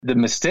The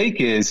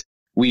mistake is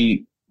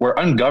we're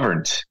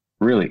ungoverned,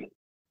 really.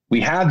 We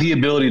had the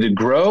ability to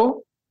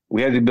grow.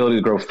 We had the ability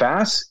to grow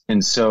fast.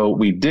 And so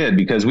we did,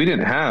 because we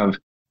didn't have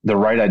the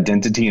right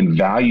identity and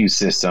value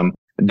system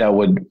that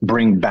would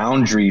bring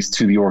boundaries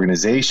to the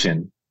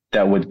organization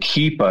that would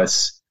keep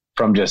us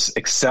from just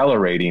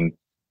accelerating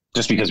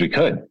just because we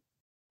could.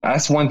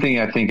 That's one thing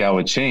I think I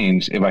would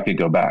change if I could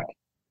go back.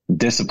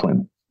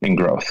 Discipline and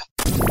growth.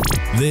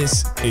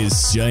 This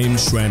is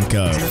James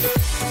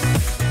Schramko.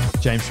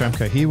 James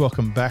Schramko here.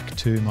 Welcome back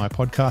to my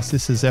podcast.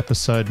 This is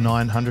episode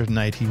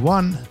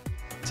 981.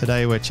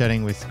 Today we're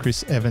chatting with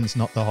Chris Evans,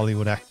 not the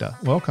Hollywood actor.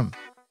 Welcome.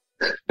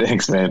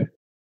 Thanks, man.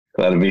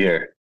 Glad to be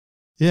here.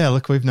 Yeah,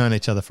 look, we've known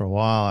each other for a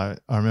while.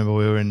 I remember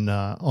we were in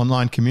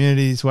online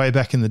communities way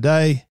back in the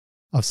day.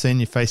 I've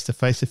seen you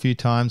face-to-face a few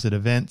times at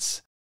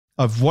events.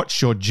 I've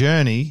watched your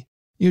journey.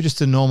 You're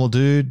just a normal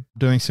dude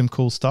doing some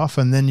cool stuff,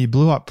 and then you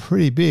blew up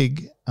pretty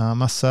big, I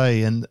must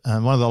say. And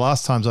one of the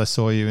last times I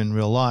saw you in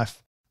real life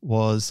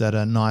was at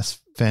a nice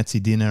fancy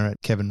dinner at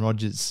Kevin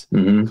Rogers'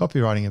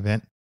 copywriting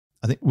event.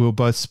 I think we were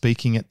both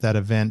speaking at that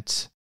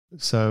event.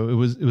 So it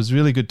was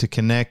really good to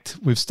connect.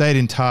 We've stayed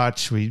in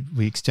touch. We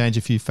exchanged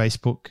a few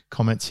Facebook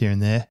comments here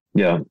and there.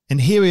 Yeah. And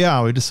here we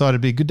are. We decided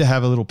it'd be good to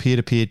have a little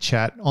peer-to-peer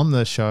chat on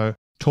the show,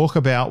 talk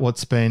about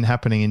what's been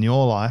happening in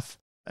your life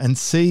and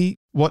see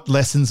what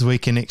lessons we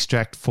can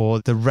extract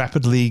for the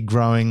rapidly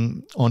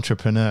growing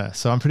entrepreneur.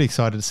 So I'm pretty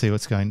excited to see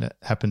what's going to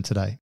happen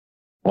today.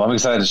 Well, I'm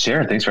excited to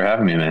share. Thanks for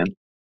having me, man.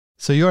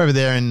 So you're over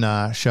there in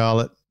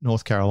Charlotte,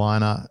 North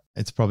Carolina.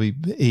 It's probably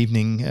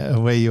evening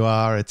where you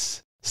are.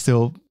 It's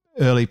still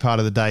early part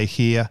of the day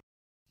here.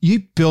 You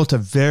built a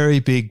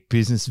very big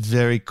business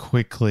very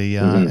quickly.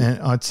 And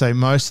I'd say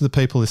most of the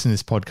people listening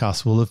to this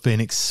podcast will have been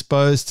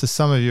exposed to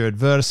some of your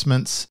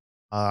advertisements.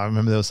 I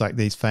remember there was like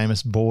these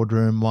famous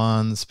boardroom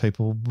ones,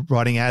 people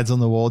writing ads on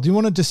the wall. Do you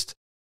want to just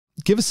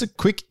give us a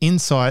quick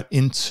insight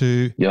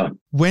into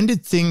when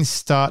did things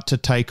start to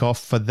take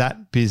off for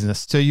that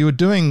business? So you were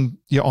doing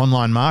your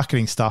online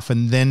marketing stuff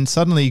and then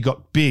suddenly you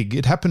got big.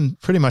 It happened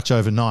pretty much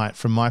overnight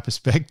from my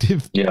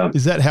perspective. Yeah.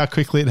 Is that how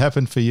quickly it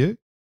happened for you?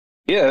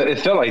 Yeah, it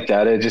felt like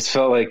that. It just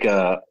felt like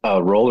a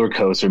roller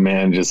coaster,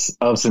 man, just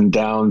ups and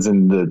downs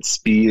and the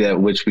speed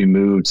at which we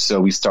moved. So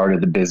we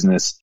started the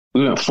business.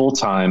 We went full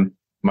time,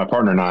 my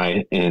partner and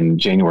I, in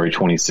January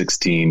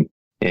 2016.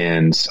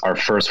 And our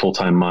first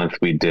full-time month,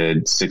 we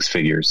did six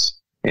figures.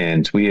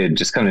 And we had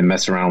just kind of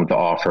messed around with the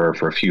offer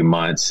for a few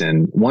months.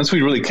 And once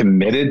we really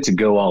committed to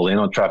go all in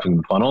on traffic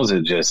and funnels,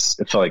 it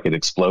felt like it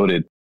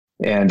exploded.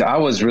 And I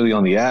was really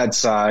on the ad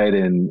side,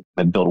 and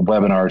I built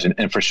webinars and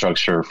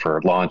infrastructure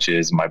for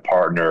launches. My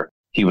partner,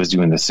 he was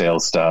doing the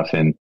sales stuff.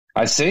 And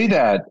I say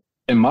that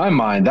in my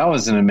mind, that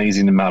was an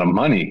amazing amount of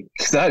money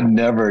because I'd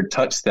never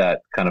touched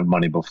that kind of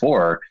money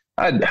before.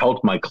 I'd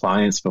helped my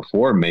clients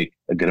before make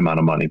a good amount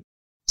of money.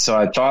 So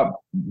I thought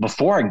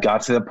before I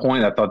got to that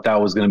point, I thought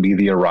that was going to be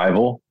the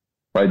arrival,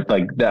 right?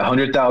 Like that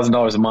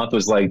 $100,000 a month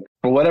was like,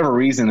 for whatever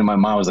reason in my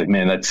mind, I was like,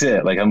 man, that's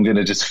it. Like I'm going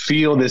to just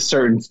feel this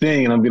certain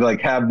thing and I'm going to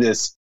like have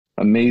this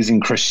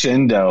amazing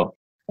crescendo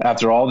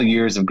after all the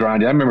years of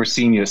grinding. I remember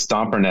seeing you at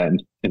StomperNet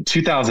in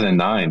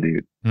 2009,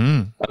 dude.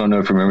 I don't know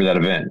if you remember that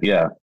event.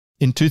 Yeah.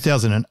 In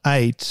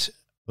 2008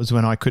 was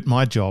when I quit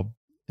my job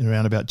in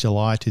around about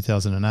July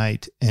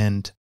 2008.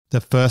 And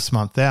the first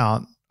month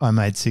out, I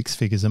made six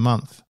figures a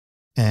month.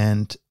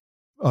 And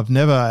I've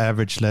never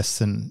averaged less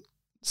than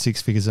six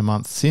figures a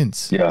month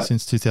since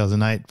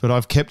 2008, but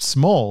I've kept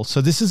small. So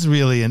this is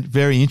really a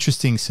very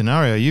interesting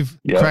scenario. You've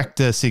cracked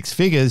the six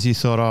figures. You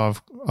thought, oh,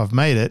 I've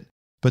made it.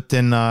 But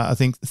then I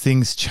think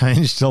things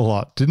changed a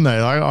lot, didn't they?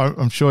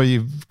 I'm sure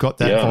you've got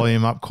that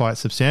volume up quite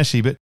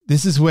substantially, but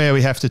this is where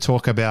we have to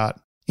talk about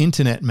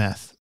internet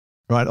math,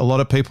 right? A lot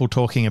of people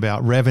talking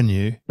about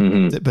revenue,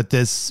 but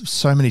there's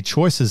so many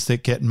choices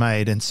that get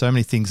made and so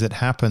many things that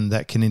happen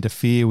that can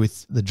interfere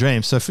with the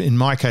dream. So in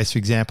my case, for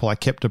example, I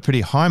kept a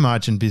pretty high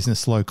margin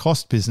business, low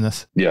cost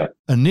business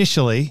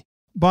initially,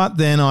 but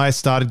then I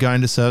started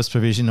going to service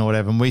provision or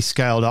whatever, and we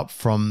scaled up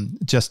from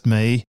just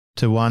me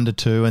to 1 to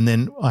 2, and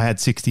then I had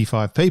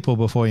 65 people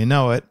before you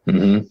know it,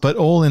 but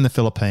all in the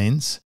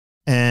Philippines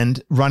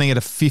and running at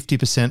a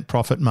 50%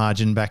 profit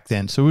margin back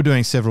then. So we were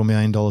doing several $1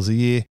 million a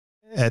year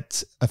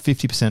at a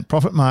 50%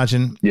 profit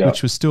margin,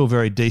 which was still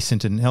very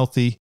decent and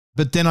healthy.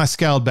 But then I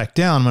scaled back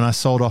down when I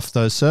sold off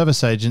those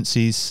service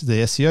agencies,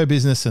 the SEO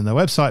business and the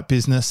website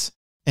business,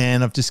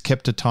 and I've just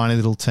kept a tiny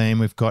little team.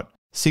 We've got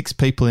 6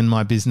 people in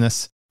my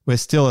business. We're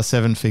still a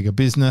 7-figure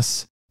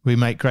business. We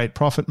make great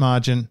profit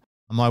margin.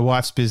 My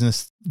wife's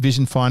business,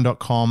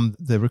 visionfine.com,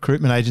 the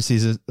recruitment agency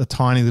is a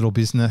tiny little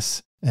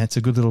business, and it's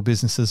a good little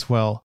business as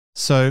well.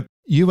 So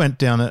you went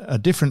down a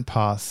different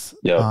path.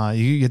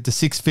 You get the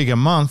 6-figure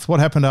month. What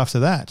happened after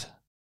that?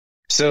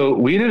 So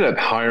we ended up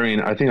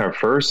hiring, I think our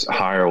first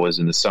hire was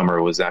in the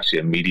summer, was actually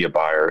a media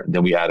buyer.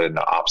 Then we added an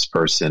ops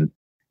person.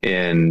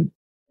 And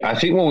I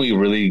think when we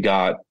really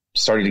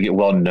started to get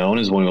well known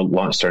is when we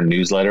launched our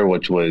newsletter,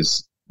 which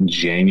was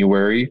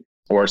January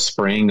or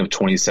spring of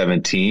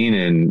 2017.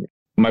 And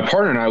my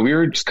partner and I, we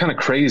were just kind of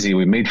crazy.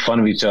 We made fun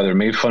of each other,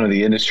 made fun of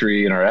the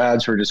industry, and our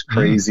ads were just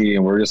crazy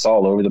and we're just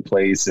all over the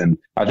place. And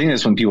I think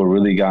that's when people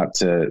really got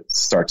to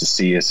start to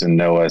see us and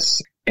know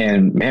us.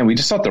 And man, we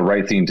just thought the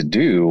right thing to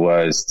do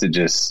was to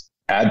just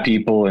add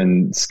people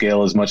and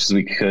scale as much as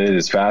we could,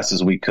 as fast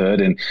as we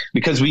could. And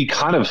because we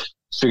kind of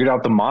figured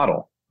out the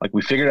model, like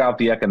we figured out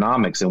the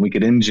economics and we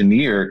could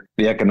engineer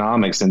the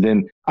economics. And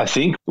then I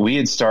think we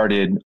had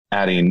started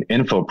adding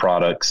info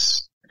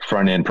products,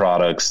 front end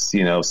products,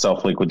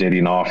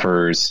 self-liquidating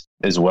offers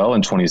as well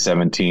in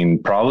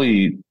 2017,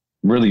 probably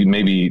really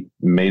maybe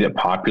made it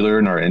popular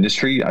in our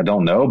industry. I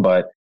don't know,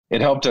 but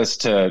it helped us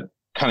to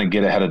kind of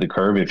get ahead of the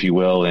curve, if you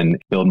will, and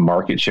build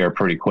market share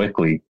pretty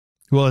quickly.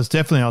 Well, it's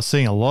definitely, I was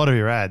seeing a lot of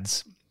your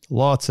ads,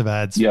 lots of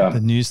ads, the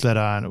newsletter,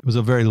 and it was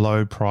a very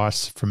low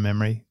price from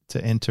memory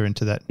to enter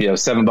into that. Yeah,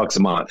 $7 a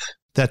month.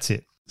 That's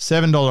it.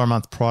 $7 a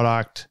month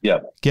product. Yeah.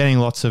 Getting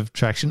lots of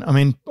traction. I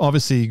mean,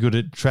 obviously you're good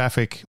at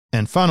traffic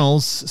and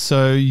funnels,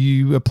 so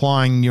you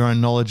applying your own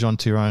knowledge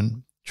onto your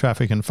own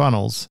traffic and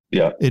funnels.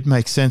 Yeah. It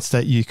makes sense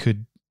that you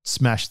could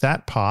smash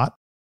that part.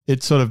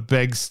 It sort of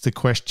begs the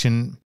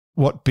question,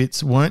 what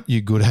bits weren't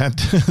you good at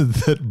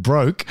that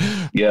broke?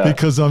 Yeah.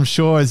 Because I'm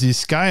sure as you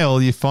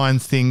scale, you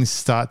find things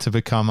start to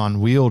become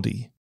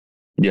unwieldy.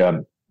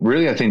 Yeah.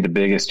 Really, I think the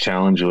biggest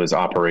challenge was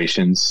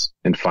operations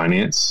and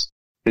finance.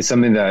 It's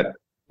something that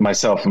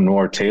myself and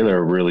Noor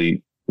Taylor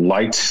really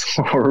liked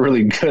or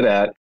really good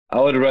at. I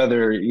would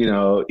rather,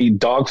 eat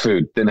dog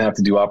food than have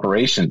to do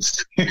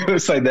operations.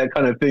 It's like that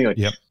kind of thing. Like,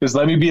 just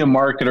let me be a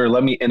marketer,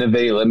 let me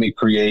innovate, let me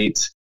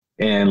create,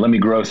 and let me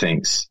grow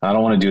things. I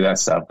don't want to do that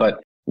stuff.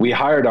 But we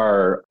hired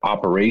our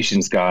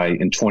operations guy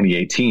in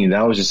 2018.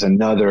 That was just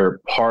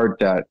another part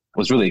that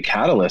was really a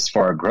catalyst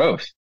for our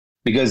growth,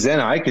 because then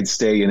I could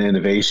stay in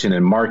innovation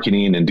and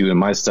marketing and doing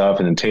my stuff.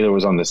 And then Taylor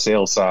was on the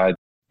sales side.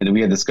 And then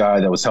we had this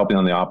guy that was helping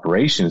on the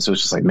operations. So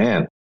it's just like,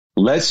 man,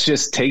 let's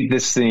just take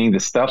this thing, the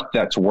stuff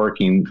that's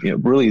working,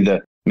 really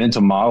the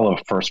mental model of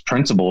first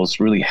principles,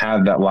 really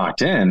have that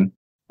locked in.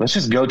 Let's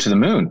just go to the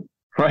moon,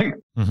 right?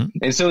 Mm-hmm.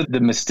 And so the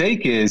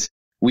mistake is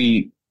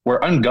we're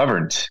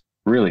ungoverned,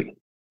 really.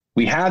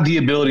 We had the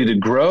ability to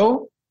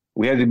grow.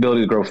 We had the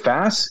ability to grow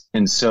fast.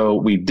 And so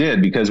we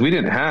did, because we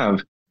didn't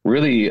have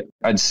really,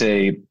 I'd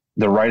say,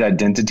 the right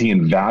identity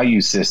and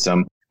value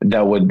system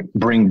that would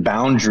bring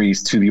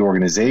boundaries to the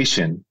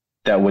organization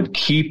that would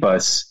keep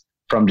us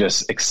from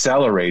just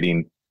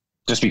accelerating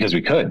just because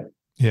we could.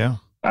 Yeah.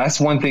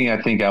 That's one thing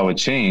I think I would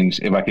change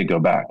if I could go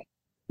back.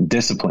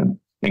 Discipline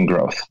and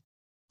growth.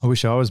 I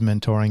wish I was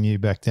mentoring you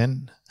back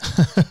then.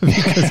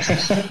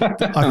 Because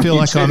I feel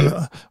like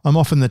I'm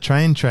off in the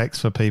train tracks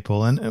for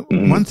people. And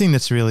one thing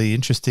that's really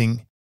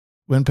interesting,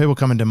 when people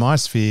come into my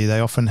sphere, they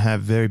often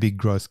have very big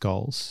growth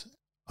goals.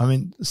 I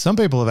mean, some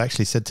people have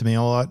actually said to me,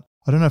 I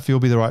don't know if you'll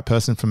be the right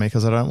person for me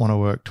because I don't want to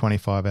work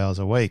 25 hours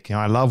a week.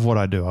 I love what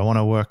I do. I want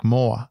to work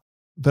more.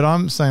 But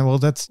I'm saying, well,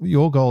 that's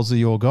your goals are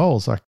your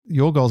goals. Like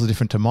your goals are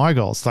different to my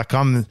goals. Like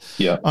I'm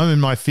in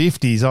my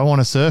 50s. I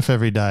want to surf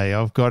every day.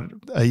 I've got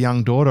a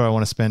young daughter I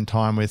want to spend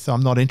time with.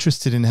 I'm not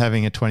interested in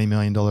having a $20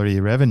 million a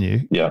year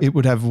revenue. Yeah. It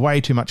would have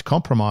way too much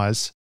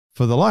compromise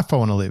for the life I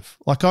want to live.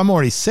 Like I'm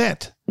already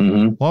set.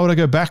 Mm-hmm. Why would I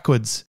go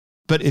backwards?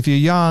 But if you're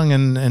young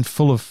and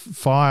full of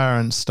fire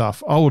and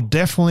stuff, I will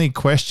definitely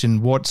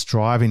question what's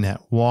driving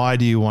that. Why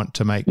do you want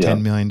to make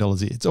 $10 million a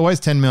year? It's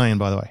always $10 million,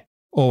 by the way.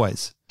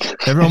 Always.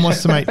 Everyone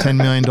wants to make $10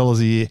 million a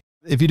year.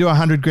 If you do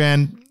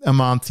 $100,000 a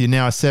month, you're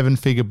now a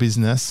 7-figure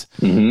business.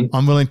 Mm-hmm.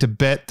 I'm willing to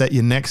bet that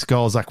your next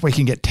goal is like, we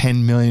can get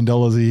 $10 million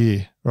a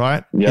year,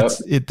 right? Yep.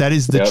 That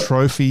is the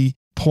trophy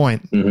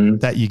point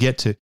that you get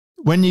to.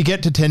 When you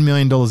get to $10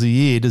 million a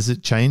year, does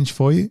it change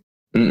for you?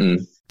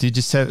 Mm-mm. Do you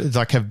just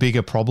have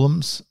bigger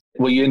problems?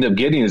 What you end up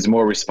getting is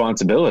more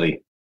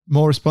responsibility.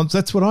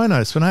 That's what I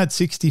noticed. When I had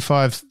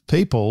 65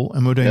 people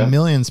and we're doing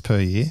millions per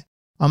year,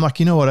 I'm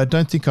like, you know what? I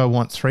don't think I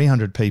want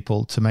 300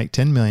 people to make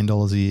 $10 million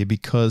a year,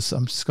 because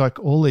I'm just like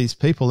all these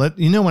people.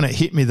 When it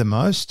hit me the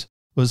most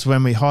was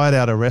when we hired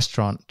out a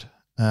restaurant,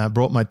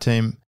 brought my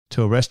team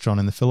to a restaurant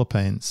in the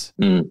Philippines.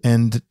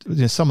 And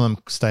some of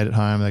them stayed at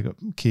home. They got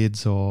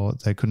kids or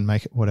they couldn't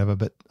make it, whatever.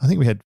 But I think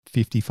we had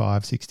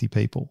 55, 60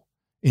 people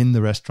in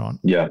the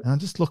restaurant. Yeah. And I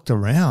just looked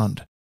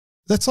around.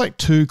 That's like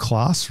 2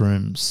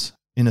 classrooms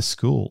in a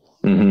school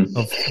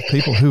of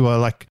people who are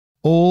like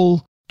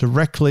all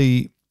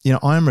directly,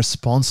 I'm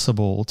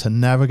responsible to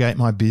navigate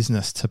my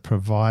business to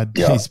provide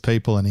these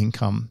people an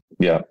income.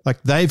 Yeah.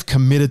 Like they've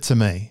committed to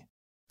me.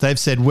 They've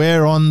said,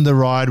 we're on the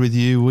ride with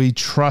you. We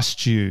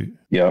trust you.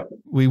 Yeah.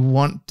 We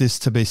want this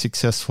to be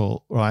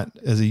successful, right,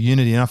 as a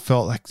unity. And I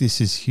felt like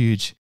this is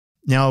huge.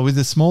 Now, with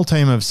a small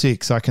team of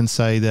 6, I can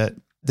say that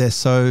they're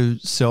so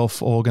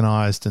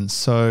self-organized and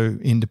so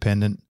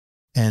independent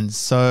and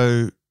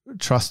so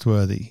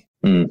trustworthy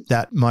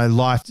that my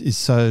life is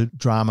so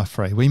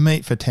drama-free. We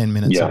meet for 10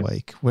 minutes a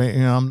week.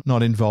 I'm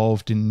not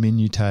involved in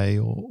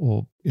minutiae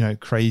or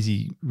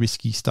crazy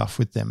risky stuff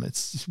with them.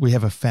 We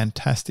have a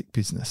fantastic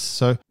business.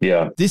 So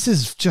this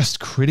is just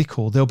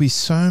critical. There'll be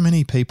so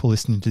many people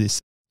listening to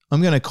this.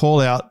 I'm going to call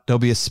out, there'll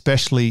be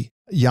especially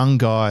young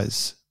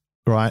guys,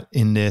 right,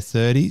 in their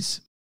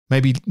 30s,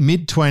 maybe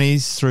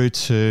mid-20s through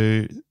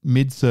to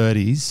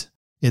mid-30s.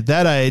 At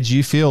that age,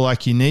 you feel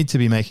like you need to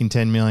be making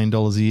 $10 million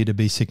a year to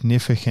be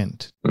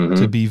significant,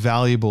 to be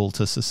valuable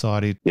to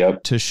society,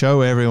 to show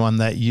everyone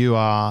that you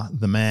are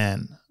the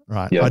man,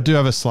 right? I do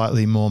have a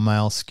slightly more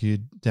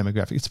male-skewed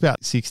demographic. It's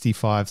about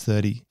 65,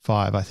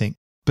 35, I think.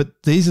 But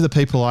these are the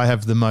people I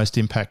have the most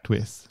impact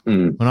with.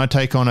 When I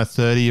take on a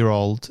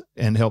 30-year-old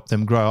and help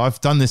them grow,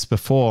 I've done this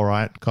before,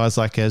 right? Guys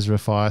like Ezra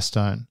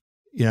Firestone.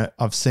 You know,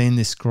 I've seen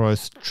this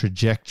growth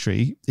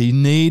trajectory. You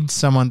need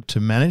someone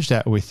to manage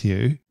that with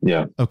you.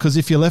 Yeah. Because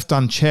if you're left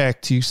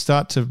unchecked, you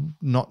start to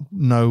not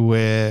know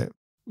where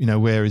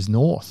is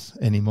north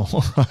anymore,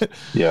 right?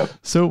 Yeah.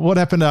 So what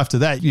happened after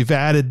that? You've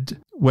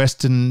added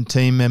Western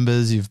team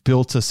members. You've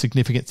built a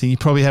significant thing. You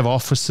probably have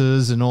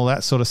offices and all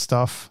that sort of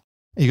stuff.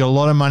 You got a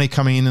lot of money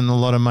coming in and a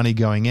lot of money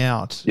going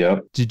out. Yeah.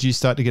 Did you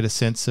start to get a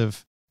sense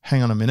of,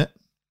 hang on a minute,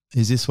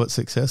 is this what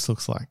success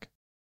looks like?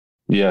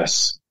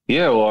 Yes.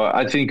 Yeah, well,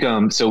 I think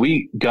so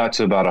we got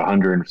to about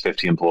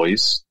 150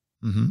 employees,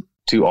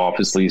 2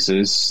 office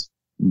leases,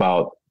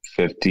 about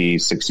 $50,000,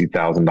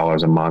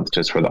 $60,000 a month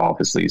just for the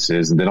office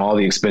leases. And then all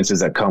the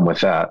expenses that come with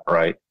that,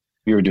 right?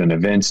 We were doing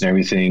events and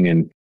everything.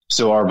 And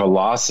so our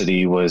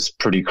velocity was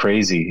pretty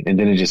crazy. And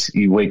then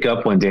you wake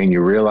up one day and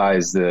you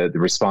realize the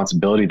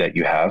responsibility that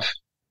you have.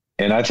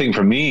 And I think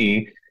for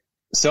me,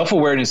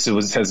 self-awareness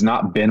has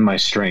not been my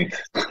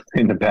strength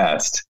in the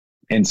past.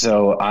 And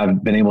so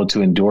I've been able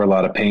to endure a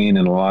lot of pain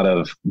and a lot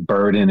of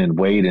burden and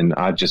weight. And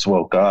I just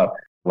woke up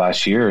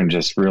last year and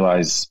just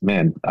realized,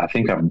 man, I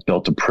think I've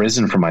built a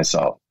prison for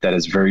myself that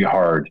is very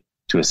hard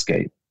to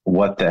escape.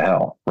 What the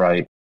hell,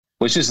 right?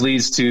 Which just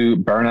leads to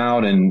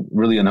burnout and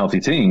really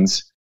unhealthy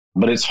things.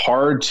 But it's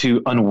hard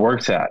to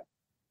unwork that,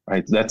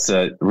 right? That's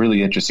a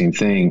really interesting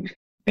thing.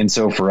 And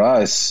so for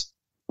us,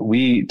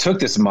 we took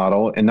this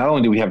model, and not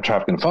only do we have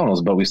traffic and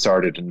funnels, but we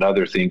started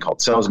another thing called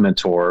Sales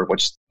Mentor,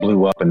 which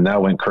blew up and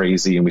that went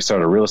crazy. And we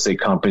started a real estate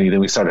company. Then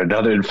we started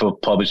another info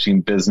publishing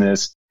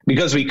business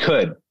because we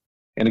could.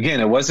 And again,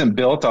 it wasn't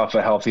built off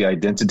a healthy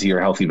identity or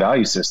healthy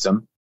value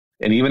system.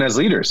 And even as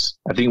leaders,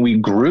 I think we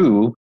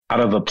grew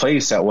out of a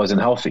place that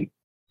wasn't healthy.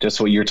 Just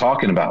what you're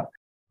talking about.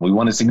 We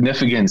wanted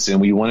significance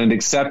and we wanted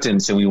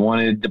acceptance and we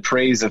wanted the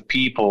praise of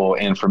people.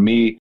 And for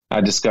me, I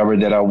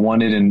discovered that I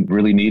wanted and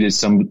really needed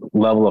some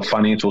level of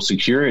financial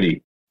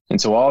security. And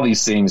so all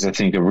these things, I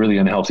think, a really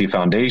unhealthy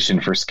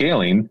foundation for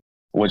scaling,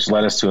 which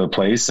led us to a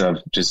place of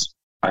just,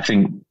 I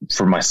think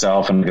for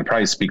myself, and I could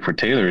probably speak for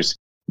Taylor's,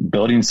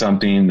 building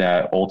something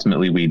that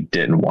ultimately we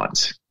didn't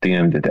want at the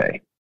end of the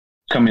day.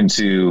 Coming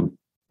to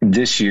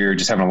this year,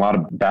 just having a lot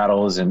of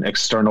battles and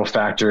external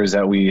factors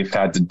that we've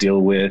had to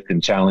deal with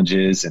and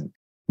challenges, and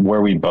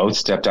where we both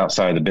stepped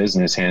outside of the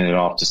business, handed it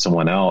off to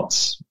someone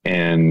else.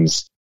 And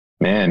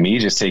man, me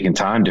just taking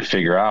time to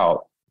figure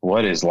out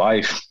what is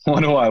life?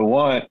 What do I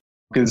want?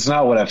 Because it's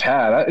not what I've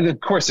had. Of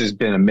course, there's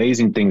been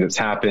amazing things that's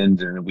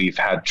happened and we've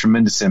had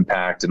tremendous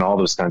impact and all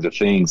those kinds of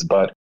things.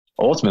 But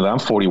ultimately, I'm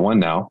 41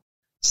 now.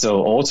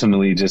 So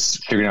ultimately,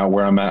 just figuring out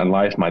where I'm at in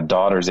life. My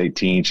daughter's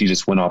 18. She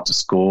just went off to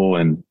school.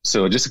 And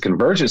so just a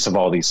convergence of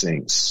all these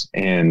things.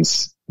 And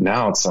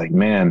now it's like,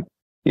 man,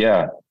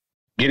 yeah,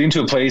 getting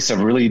to a place of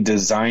really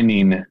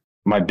designing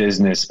my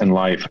business and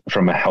life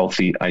from a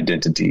healthy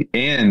identity.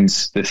 And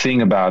the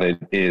thing about it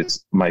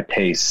is my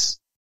pace,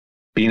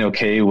 being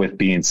okay with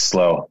being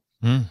slow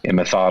and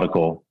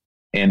methodical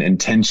and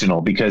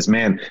intentional, because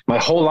man, my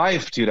whole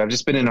life, dude, I've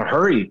just been in a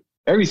hurry,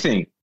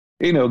 everything,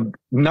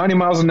 90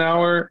 miles an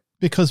hour.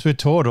 Because we're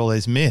taught all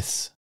these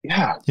myths.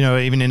 Yeah.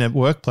 Even in a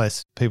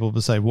workplace, people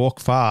will say,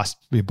 walk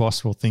fast. Your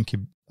boss will think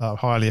you're a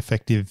highly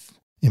effective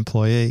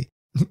employee.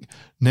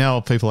 Now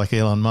people like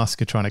Elon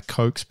Musk are trying to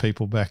coax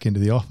people back into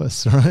the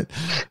office, right?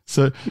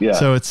 So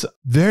it's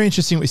very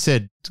interesting what we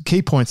said.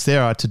 Key points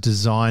there are to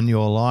design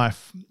your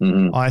life.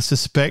 I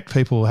suspect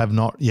people have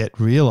not yet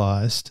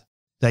realized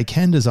they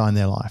can design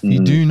their life. You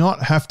do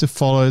not have to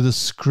follow the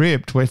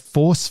script. We're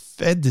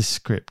force-fed this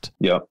script.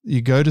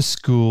 You go to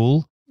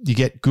school, you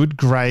get good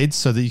grades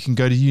so that you can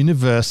go to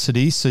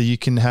university, so you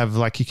can have,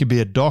 you could be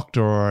a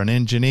doctor or an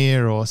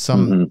engineer or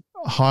some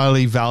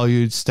highly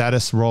valued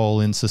status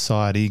role in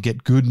society,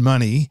 get good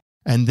money,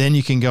 and then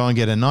you can go and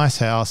get a nice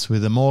house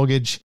with a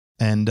mortgage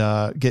and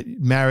get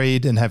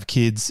married and have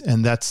kids,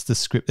 and that's the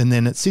script. And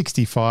then at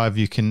 65,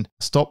 you can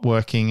stop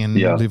working and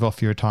live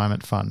off your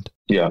retirement fund.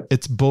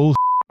 It's bull.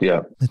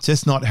 It's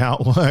just not how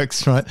it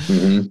works, right?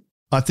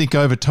 I think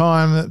over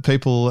time,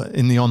 people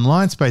in the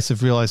online space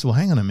have realized, well,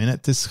 hang on a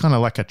minute, this is kind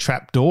of like a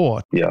trap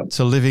door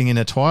to living in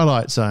a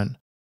twilight zone.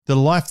 The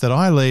life that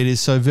I lead is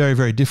so very,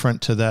 very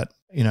different to that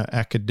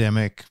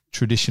academic,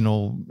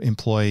 traditional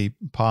employee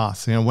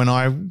path. When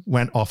I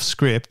went off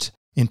script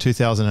in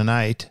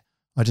 2008,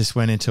 I just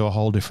went into a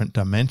whole different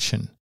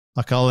dimension.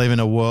 I live in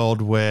a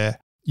world where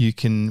you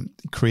can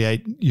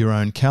create your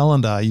own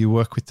calendar. You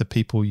work with the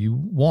people you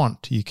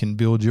want. You can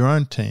build your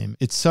own team.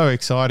 It's so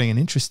exciting and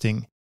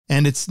interesting.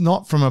 And it's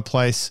not from a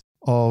place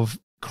of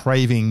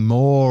craving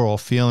more or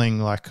feeling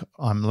like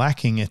I'm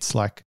lacking. It's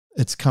like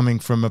it's coming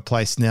from a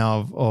place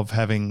now of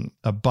having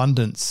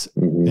abundance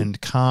and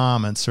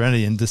calm and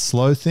serenity. And the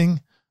slow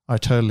thing, I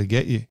totally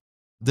get you.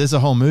 There's a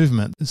whole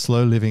movement, a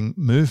slow living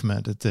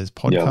movement. There's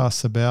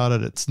podcasts about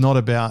it. It's not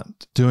about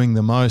doing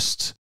the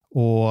most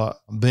or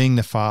being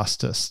the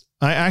fastest.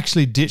 I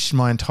actually ditched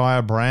my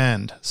entire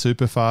brand,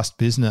 Super Fast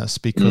Business,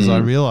 because I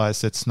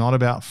realized it's not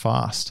about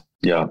fast.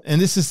 Yeah. And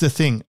this is the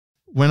thing.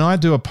 When I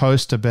do a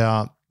post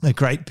about a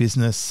great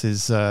business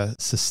is a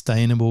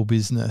sustainable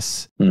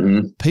business,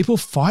 people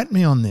fight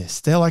me on this.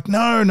 They're like,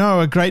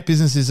 no, a great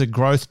business is a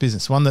growth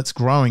business, one that's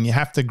growing. You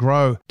have to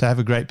grow to have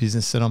a great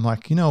business. And I'm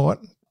like, you know what?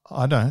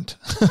 I don't.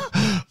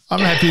 I'm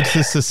happy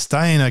to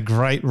sustain a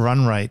great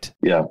run rate,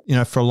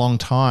 for a long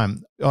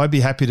time. I'd be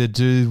happy to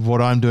do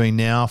what I'm doing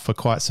now for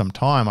quite some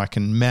time. I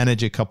can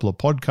manage a couple of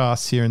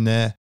podcasts here and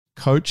there,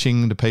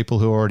 coaching the people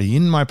who are already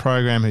in my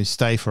program who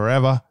stay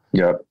forever,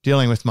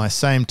 dealing with my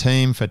same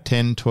team for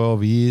 10,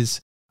 12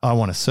 years. I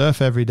want to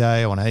surf every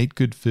day. I want to eat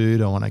good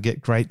food. I want to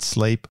get great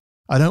sleep.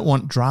 I don't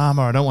want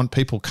drama. I don't want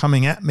people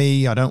coming at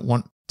me. I don't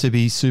want to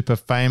be super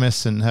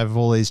famous and have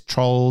all these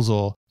trolls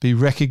or be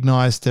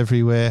recognized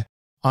everywhere.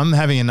 I'm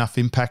having enough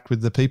impact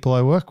with the people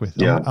I work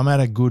with. I'm at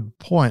a good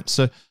point.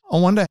 So I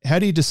wonder, how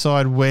do you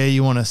decide where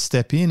you want to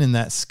step in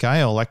that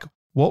scale? Like,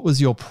 what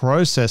was your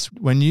process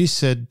when you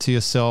said to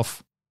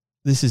yourself,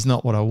 this is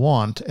not what I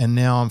want, and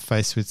now I'm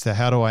faced with, so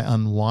how do I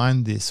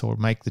unwind this or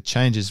make the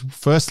changes?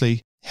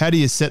 Firstly, how do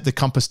you set the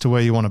compass to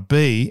where you want to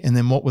be? And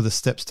then what were the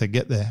steps to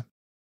get there?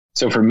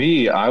 So for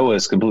me, I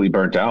was completely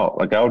burnt out.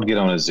 Like, I would get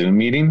on a Zoom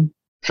meeting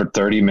for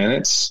 30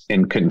 minutes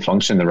and couldn't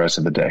function the rest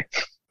of the day.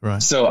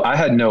 Right. So I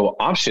had no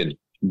option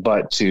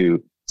but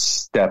to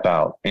step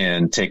out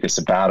and take a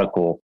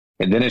sabbatical.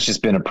 And then it's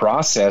just been a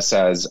process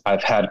as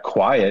I've had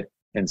quiet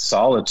and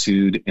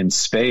solitude and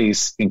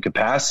space and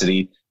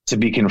capacity to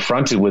be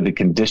confronted with the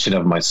condition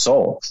of my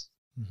soul,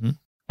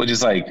 which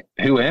is like,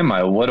 who am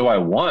I? What do I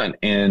want?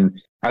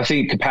 And I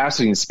think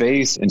capacity and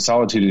space and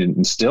solitude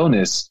and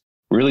stillness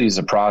really is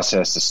a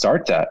process to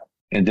start that.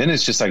 And then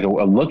it's just like a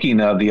looking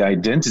of the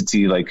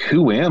identity, like,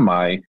 who am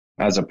I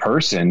as a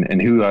person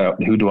and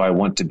who do I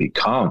want to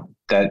become?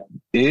 That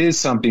is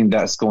something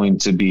that's going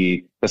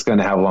to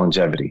have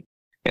longevity.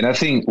 And I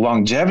think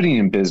longevity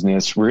in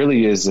business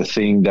really is a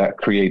thing that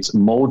creates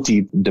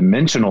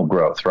multi-dimensional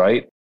growth,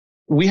 right?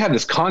 We have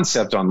this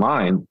concept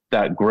online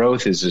that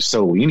growth is just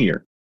so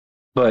linear,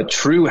 but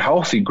true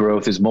healthy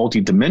growth is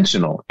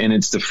multi-dimensional, and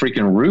it's the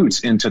freaking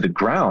roots into the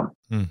ground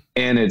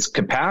and its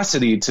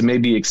capacity to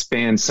maybe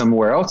expand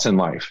somewhere else in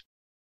life,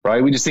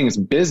 right? We just think it's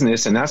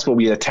business, and that's what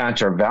we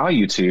attach our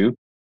value to,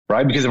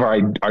 right? Because of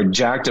our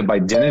jacked up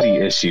identity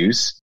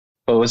issues.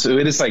 But so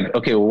it is like,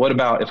 okay, well, what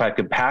about if I have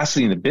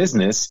capacity in the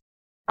business?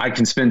 I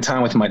can spend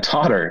time with my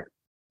daughter,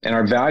 and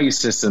our value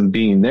system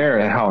being there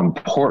and how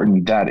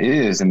important that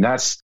is. And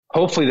that's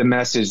hopefully the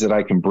message that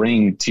I can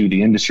bring to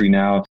the industry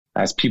now,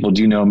 as people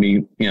do know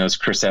me, as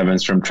Chris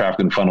Evans from Traffic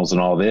and Funnels and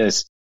all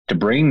this, to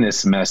bring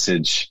this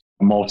message,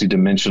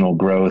 multidimensional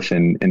growth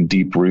and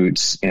deep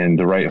roots and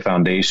the right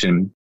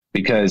foundation.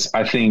 Because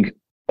I think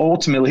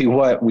ultimately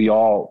what we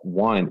all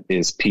want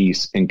is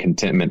peace and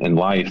contentment in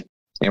life.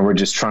 And we're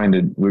just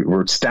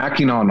we're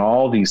stacking on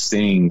all these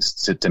things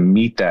to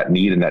meet that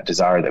need and that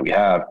desire that we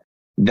have.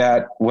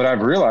 That what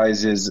I've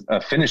realized is a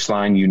finish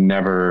line you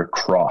never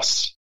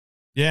cross.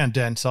 Yeah, and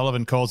Dan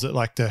Sullivan calls it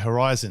like the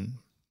horizon.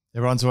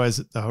 Everyone's always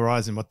at the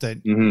horizon. What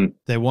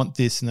they want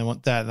this and they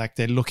want that. Like,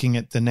 they're looking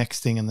at the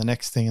next thing and the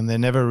next thing, and they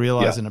never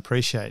realize and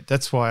appreciate.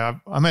 That's why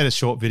I made a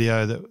short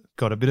video that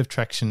got a bit of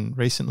traction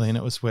recently, and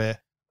it was where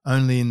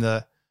only in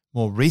the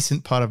more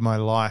recent part of my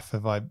life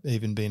have I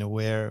even been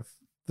aware of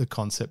the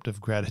concept of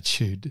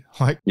gratitude.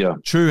 Like,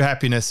 true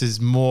happiness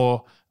is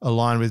more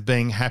aligned with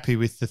being happy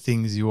with the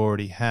things you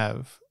already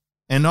have.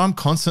 And I'm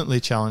constantly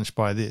challenged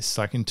by this,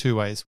 like in two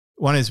ways.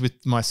 One is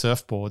with my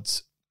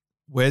surfboards.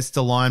 Where's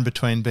the line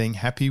between being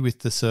happy with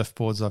the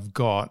surfboards I've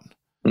got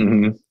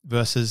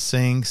versus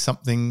seeing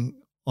something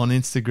on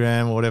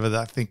Instagram or whatever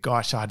that I think,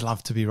 gosh, I'd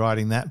love to be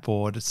riding that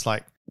board. It's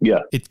like,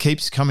 it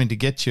keeps coming to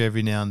get you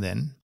every now and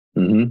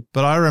then.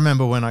 But I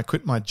remember when I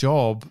quit my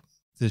job,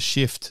 the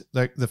shift,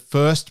 like the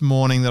first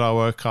morning that I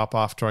woke up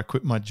after I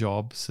quit my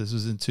job, so this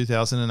was in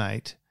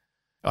 2008,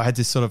 I had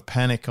this sort of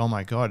panic. Oh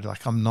my God,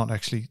 like I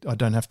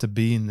don't have to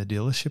be in the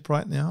dealership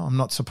right now. I'm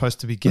not supposed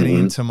to be getting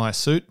into my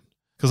suit.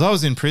 Because I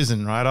was in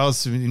prison, right? I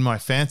was in my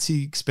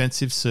fancy,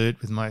 expensive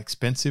suit with my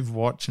expensive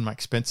watch and my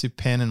expensive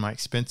pen and my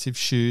expensive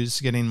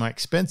shoes, getting in my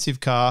expensive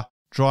car,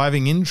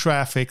 driving in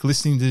traffic,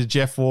 listening to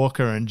Jeff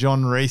Walker and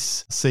John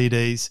Reese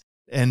CDs,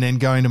 and then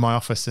going to my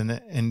office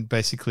and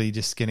basically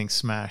just getting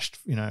smashed,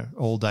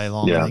 all day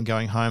long. And then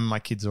going home, my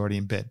kid's already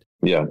in bed.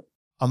 Yeah.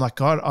 I'm like,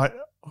 God,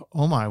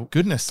 oh my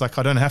goodness, like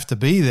I don't have to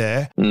be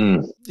there.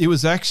 It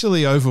was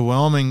actually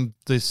overwhelming,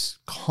 this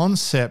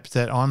concept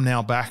that I'm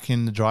now back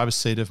in the driver's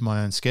seat of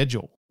my own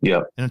schedule.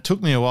 Yeah. And it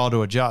took me a while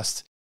to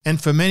adjust. And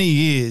for many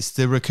years,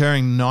 the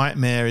recurring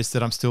nightmare is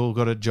that I'm still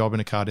got a job in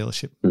a car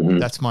dealership.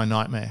 That's my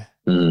nightmare,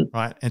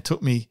 right? And it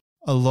took me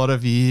a lot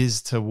of years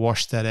to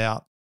wash that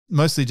out.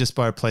 mostly just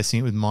by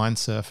replacing it with mind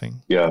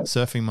surfing. Yeah.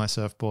 Surfing my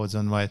surfboards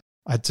on the way.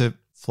 I had to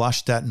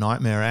flush that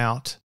nightmare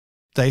out.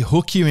 They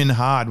hook you in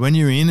hard. When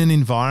you're in an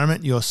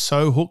environment, you're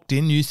so hooked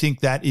in, you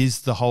think that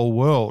is the whole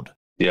world.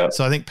 Yeah.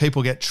 So I think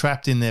people get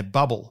trapped in their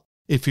bubble.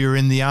 If you're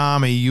in the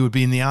army, you would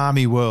be in the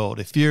army world.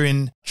 If you're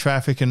in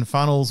traffic and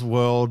funnels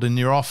world and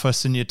your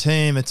office and your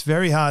team, it's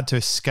very hard to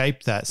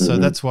escape that. So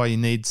that's why you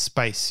need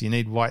space. You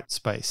need white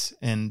space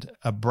and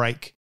a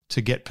break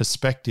to get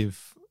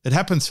perspective. It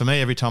happens for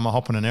me every time I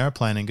hop on an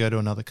airplane and go to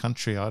another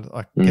country.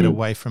 I get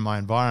away from my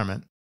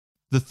environment.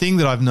 The thing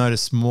that I've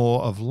noticed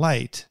more of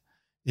late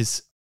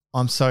is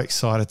I'm so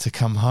excited to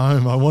come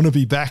home. I want to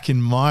be back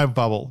in my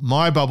bubble.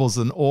 My bubble's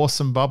an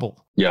awesome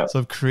bubble. Yeah. So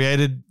I've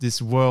created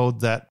this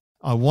world that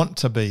I want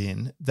to be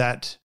in,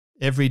 that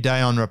every day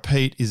on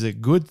repeat is a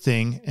good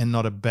thing and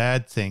not a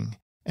bad thing.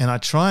 And I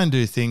try and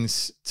do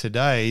things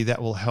today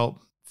that will help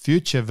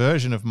future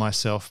version of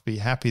myself be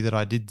happy that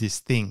I did this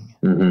thing.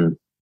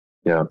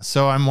 Yeah.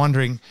 So I'm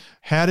wondering,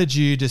 how did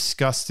you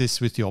discuss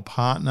this with your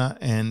partner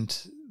and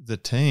the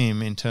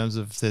team in terms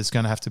of there's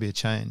going to have to be a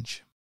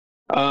change?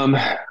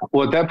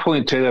 Well, at that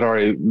point, Taylor had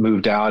already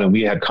moved out and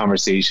we had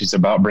conversations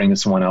about bringing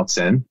someone else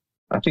in.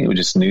 I think we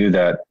just knew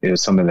that it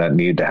was something that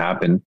needed to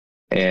happen.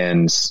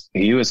 And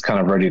he was kind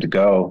of ready to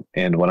go.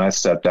 And when I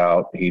stepped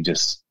out, he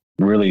just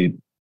really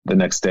the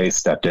next day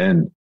stepped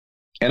in.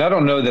 And I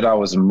don't know that I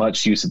was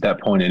much use at that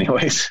point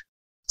anyways,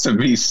 to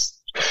be,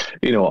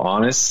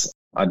 honest.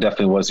 I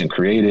definitely wasn't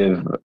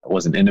creative,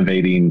 wasn't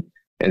innovating,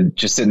 and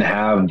just didn't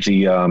have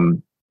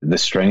the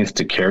strength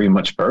to carry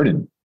much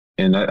burden.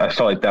 And I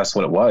felt like that's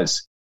what it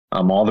was.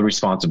 All the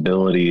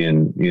responsibility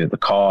and the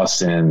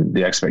costs and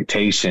the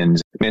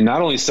expectations, and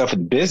not only stuff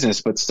with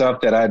business, but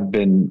stuff that I'd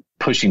been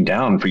pushing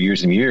down for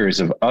years and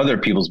years of other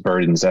people's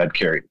burdens I'd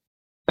carried.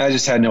 I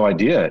just had no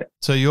idea.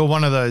 So you're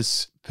one of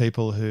those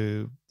people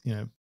who,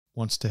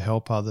 wants to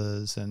help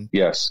others and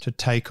yes, to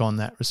take on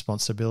that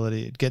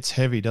responsibility. It gets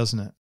heavy, doesn't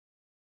it?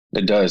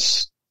 It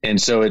does. And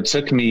so it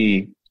took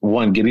me,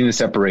 one, getting the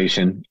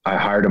separation. I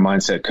hired a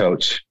mindset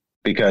coach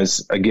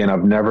because, again,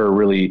 I've never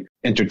really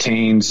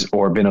entertained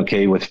or been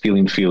okay with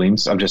feeling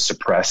feelings. I'm just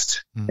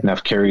suppressed and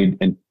I've carried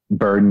and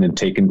burden and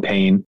taken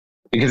pain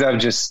because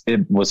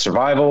it was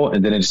survival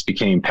and then it just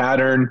became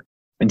pattern.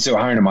 And so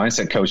hiring a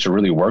mindset coach to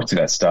really work through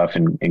that stuff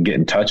and get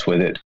in touch with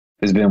it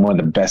has been one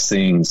of the best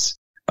things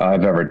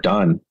I've ever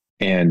done.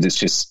 And it's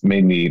just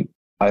made me,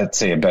 I'd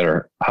say, a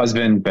better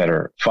husband,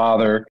 better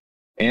father,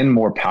 and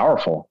more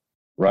powerful,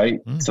 right?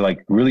 To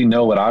really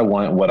know what I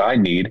want, what I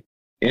need,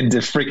 and to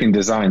freaking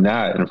design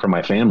that and for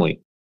my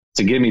family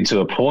to get me to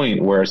a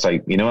point where it's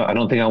like, I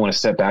don't think I want to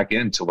step back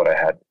into what I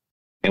had,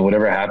 and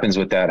whatever happens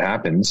with that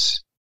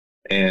happens.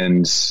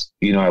 And,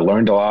 I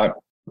learned a lot,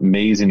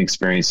 amazing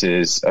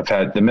experiences. I've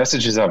had the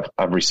messages I've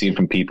received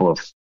from people of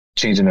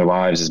changing their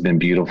lives has been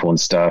beautiful and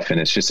stuff. And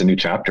it's just a new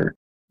chapter.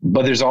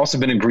 But there's also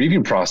been a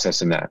grieving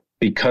process in that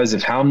because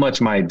of how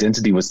much my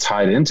identity was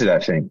tied into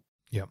that thing.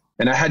 Yep.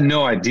 And I had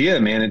no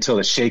idea, man, until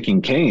the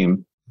shaking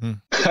came.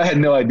 I had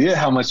no idea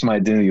how much my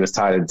identity was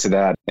tied into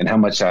that and how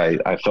much I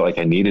felt like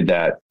I needed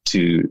that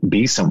to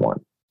be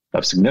someone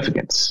of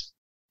significance,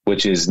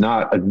 which is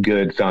not a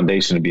good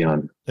foundation to be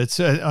on. I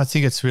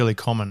think it's really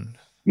common.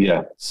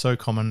 Yeah. So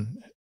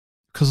common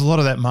because a lot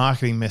of that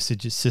marketing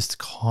message is just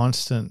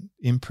constant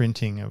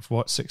imprinting of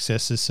what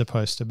success is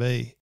supposed to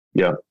be.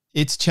 Yeah.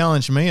 It's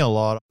challenged me a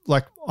lot.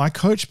 Like I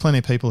coach plenty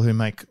of people who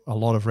make a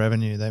lot of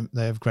revenue.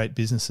 They have great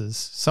businesses.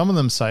 Some of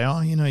them say,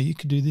 you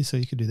could do this or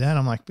you could do that.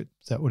 I'm like, but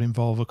that would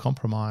involve a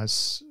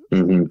compromise.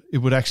 It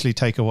would actually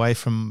take away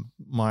from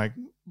my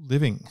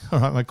living, all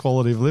right, my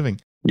quality of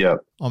living. Yeah.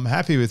 I'm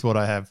happy with what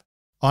I have.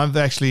 I've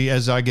actually,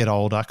 as I get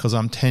older, because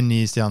I'm 10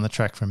 years down the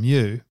track from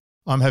you,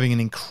 I'm having an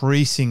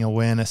increasing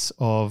awareness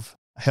of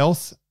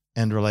health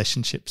and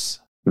relationships.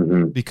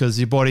 Because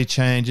your body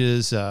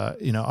changes. I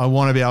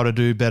want to be able to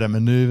do better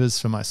maneuvers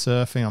for my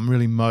surfing. I'm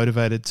really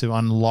motivated to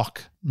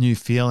unlock new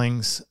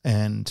feelings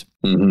and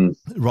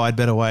ride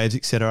better waves,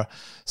 etc.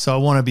 So I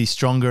want to be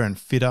stronger and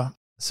fitter.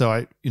 So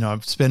I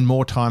spend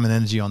more time and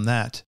energy on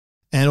that.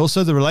 And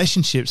also the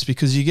relationships,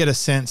 because you get a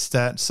sense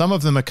that some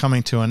of them are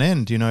coming to an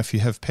end. If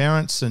you have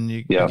parents and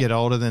you get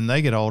older, then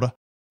they get older.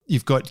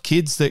 You've got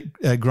kids that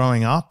are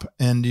growing up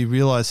and you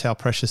realize how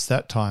precious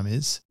that time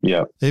is.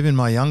 Yeah. Even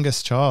my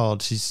youngest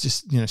child, she's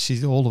just,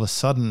 she's all of a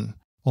sudden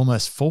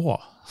almost 4,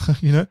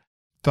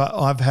 but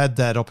I've had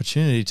that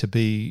opportunity to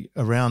be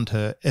around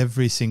her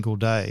every single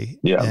day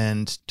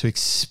and to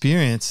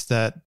experience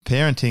that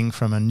parenting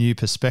from a new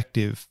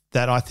perspective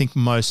that I think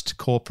most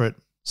corporate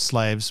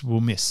slaves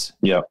will miss.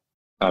 Yeah,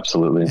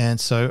 absolutely. And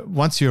so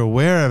once you're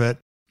aware of it,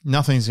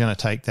 nothing's going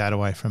to take that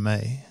away from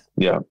me.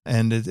 Yeah.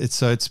 And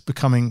it's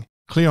becoming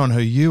clear on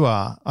who you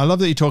are. I love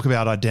that you talk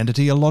about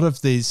identity. A lot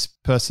of these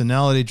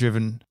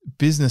personality-driven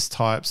business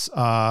types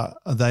are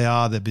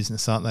their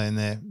business, aren't they?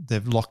 And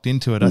they've locked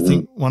into it. I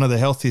think one of the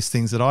healthiest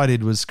things that I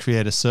did was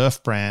create a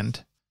surf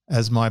brand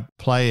as my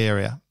play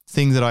area,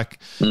 thing that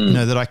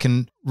that I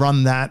can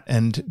run that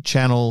and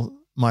channel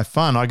my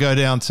fun. I go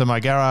down to my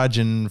garage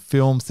and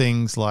film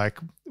things like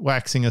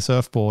waxing a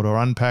surfboard or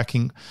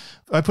unpacking.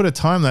 I put a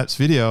time-lapse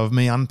video of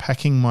me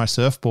unpacking my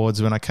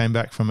surfboards when I came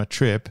back from a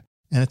trip,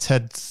 and it's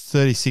had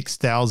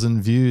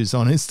 36,000 views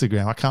on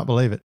Instagram. I can't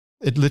believe it.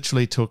 It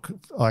literally took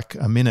like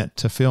a minute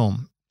to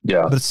film.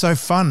 Yeah. But it's so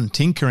fun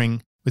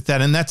tinkering with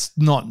that. And that's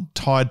not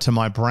tied to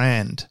my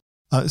brand.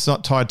 It's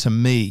not tied to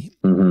me.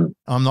 Mm-hmm.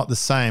 I'm not the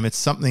same. It's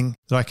something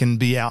that I can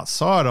be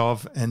outside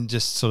of and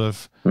just sort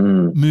of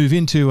move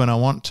into when I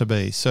want to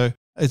be. So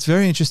it's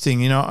very interesting.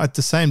 You know, at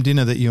the same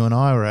dinner that you and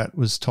I were at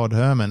was Todd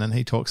Herman, and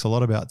he talks a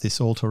lot about this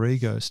alter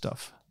ego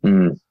stuff.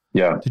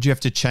 Yeah. Did you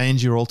have to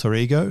change your alter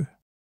ego?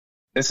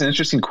 It's an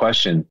interesting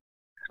question.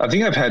 I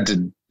think I've had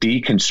to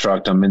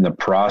deconstruct. I'm in the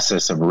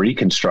process of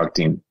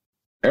reconstructing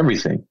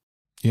everything.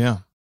 Yeah.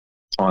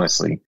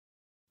 Honestly.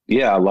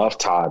 Yeah, I love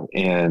Todd,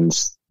 and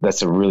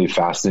that's a really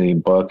fascinating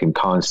book and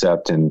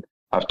concept, and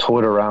I've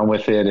toyed around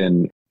with it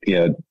and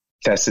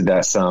tested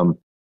that some.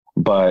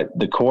 But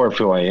the core of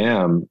who I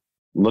am,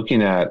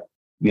 looking at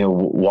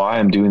why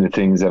I'm doing the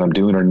things that I'm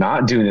doing or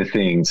not doing the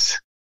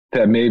things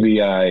that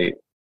maybe I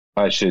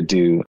should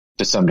do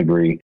to some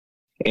degree.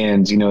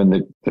 And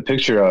in the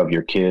picture of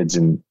your kids,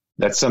 and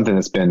that's something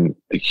that's been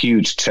a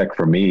huge check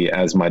for me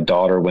as my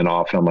daughter went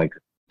off, and I'm like,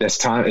 this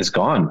time is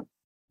gone,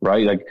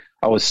 right? Like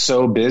I was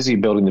so busy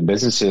building the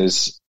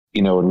businesses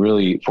in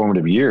really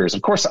formative years.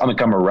 Of course, I've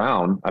been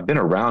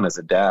around as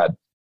a dad.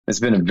 It's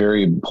been a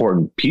very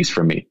important piece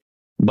for me.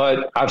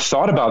 But I've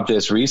thought about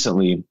this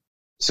recently.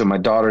 So my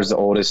daughter's the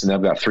oldest, and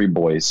I've got 3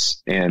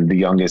 boys, and the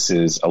youngest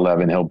is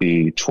 11. He'll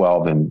be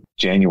 12 in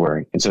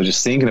January. And so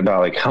just thinking about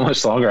like how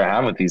much longer I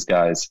have with these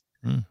guys,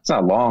 it's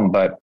not long,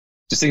 but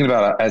just thinking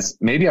about it as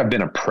maybe I've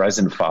been a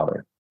present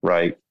father,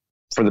 right?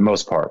 For the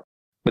most part.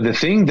 But the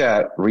thing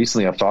that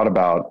recently I've thought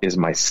about is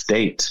my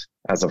state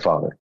as a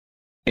father.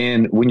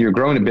 And when you're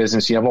growing a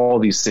business, you have all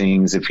these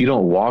things. If you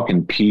don't walk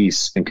in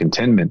peace and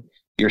contentment,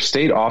 your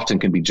state often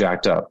can be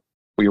jacked up,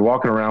 where you're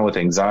walking around with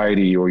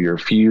anxiety, or your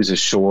fuse is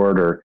short,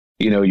 or,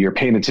 you're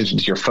paying attention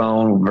to your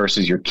phone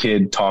versus your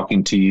kid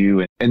talking to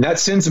you. And that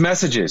sends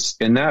messages,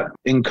 and that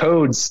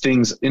encodes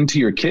things into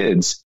your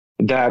kids.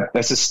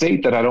 That's a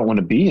state that I don't want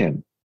to be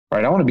in,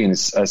 right? I want to be in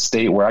a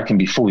state where I can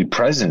be fully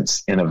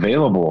present and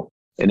available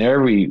in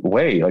every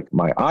way, like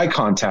my eye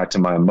contact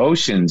and my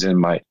emotions and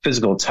my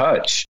physical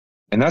touch.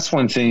 And that's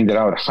one thing that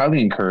I would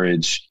highly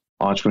encourage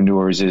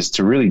entrepreneurs is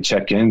to really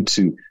check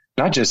into,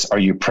 not just are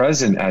you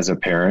present as a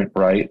parent,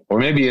 right? Or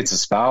maybe it's a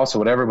spouse or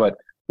whatever, but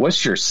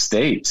what's your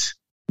state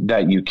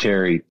that you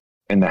carry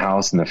in the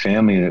house and the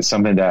family? And it's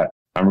something that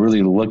I'm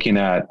really looking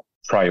at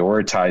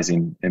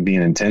prioritizing and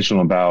being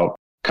intentional about,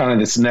 kind of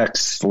this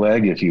next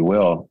leg, if you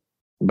will.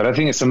 But I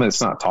think it's something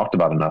that's not talked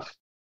about enough.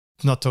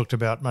 Not talked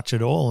about much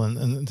at all.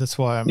 And that's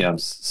why I'm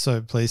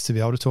so pleased to be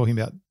able to talk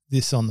about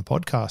this on the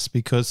podcast,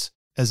 because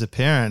as a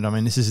parent, I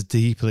mean, this is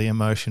deeply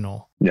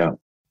emotional. Yeah.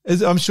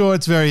 I'm sure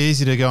it's very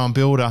easy to go and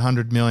build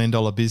 $100 million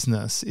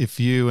business if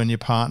you and your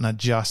partner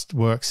just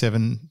work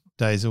 7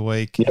 days a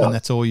week and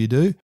that's all you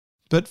do.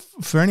 But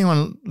for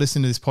anyone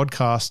listening to this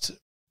podcast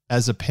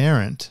as a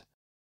parent,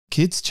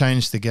 kids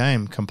change the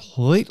game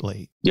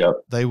completely. Yep.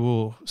 They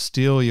will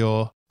steal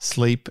your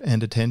sleep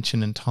and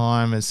attention and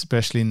time,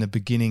 especially in the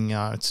beginning.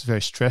 It's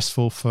very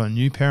stressful for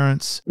new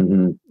parents.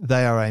 Mm-hmm.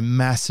 They are a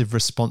massive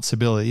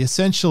responsibility.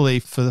 Essentially,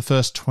 for the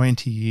first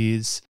 20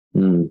 years,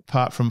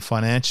 apart from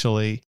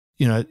financially,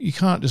 you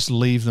can't just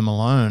leave them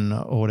alone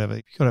or whatever.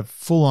 You've got to have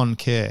full-on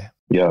care.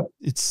 Yeah.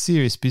 It's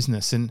serious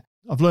business. And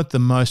I've learnt the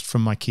most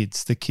from my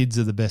kids. The kids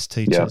are the best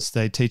teachers.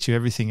 Yeah. They teach you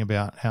everything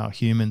about how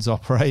humans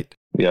operate.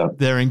 Yeah.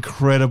 They're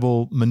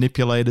incredible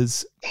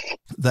manipulators.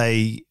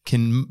 They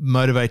can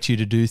motivate you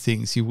to do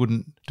things you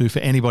wouldn't do for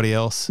anybody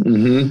else.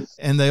 Mm-hmm.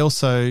 And they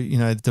also,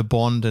 the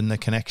bond and the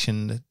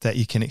connection that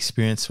you can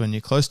experience when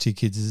you're close to your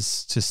kids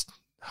is just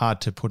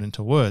hard to put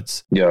into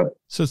words. Yeah.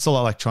 So it's a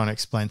lot like trying to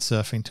explain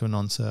surfing to a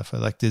non-surfer.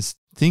 Like there's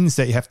things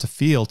that you have to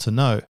feel to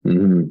know.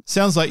 Mm-hmm.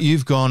 Sounds like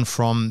you've gone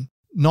from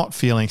not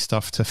feeling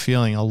stuff to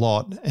feeling a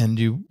lot, and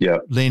you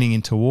leaning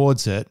in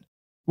towards it.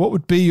 What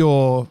would be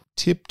your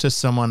tip to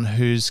someone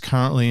who's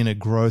currently in a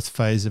growth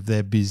phase of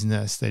their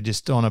business? They're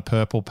just on a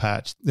purple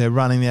patch. They're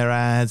running their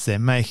ads. They're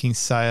making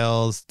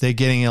sales. They're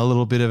getting a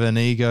little bit of an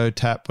ego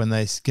tap when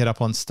they get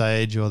up on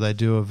stage or they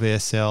do a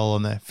VSL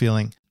and they're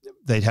feeling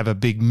they'd have a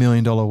big $1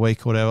 million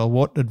week or whatever.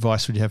 What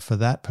advice would you have for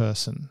that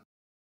person?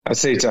 I'd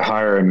say to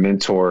hire a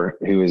mentor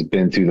who has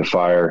been through the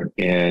fire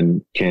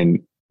and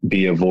can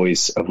be a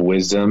voice of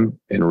wisdom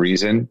and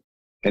reason.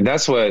 And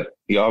that's what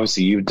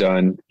you've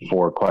done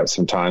for quite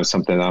some time,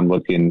 something I'm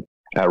looking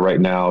at right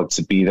now,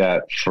 to be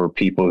that for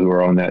people who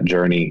are on that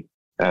journey.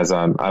 As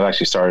I've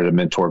actually started a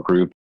mentor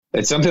group.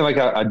 It's something like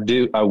I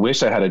do. I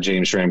wish I had a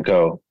James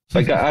Schramko.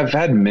 Like I've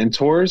had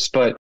mentors,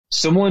 but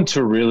someone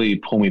to really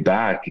pull me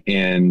back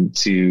and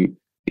to,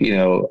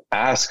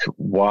 ask,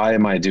 why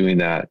am I doing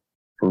that?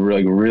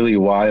 Really,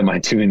 why am I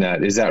doing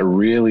that? Is that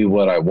really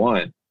what I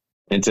want?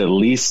 And to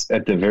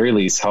at the very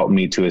least, help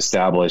me to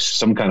establish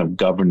some kind of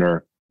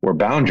governor or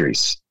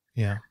boundaries.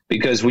 Yeah.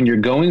 Because when you're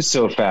going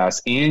so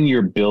fast and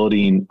you're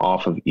building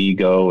off of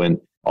ego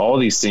and all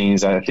these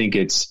things, I think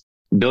it's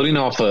building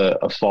off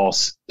a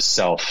false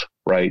self,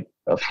 right?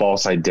 A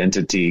false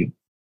identity.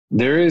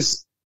 There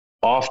is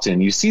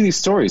often, you see these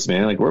stories,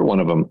 man, like we're one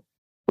of them,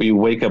 where you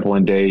wake up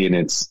one day and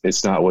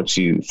it's not what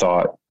you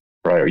thought,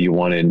 right? Or you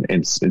wanted.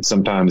 And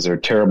sometimes there are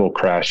terrible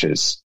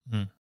crashes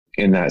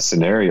in that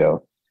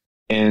scenario.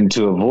 And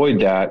to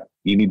avoid that,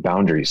 you need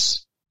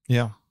boundaries.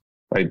 Yeah.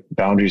 Right.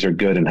 Boundaries are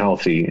good and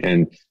healthy,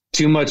 and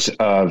too much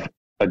of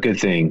a good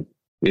thing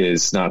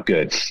is not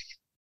good.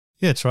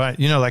 Yeah, that's right.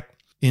 You know, like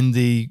in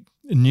the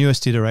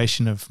newest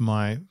iteration of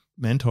my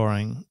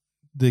mentoring,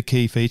 the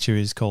key feature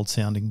is called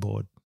sounding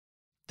board.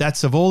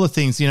 That's of all the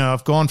things, you know,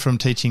 I've gone from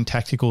teaching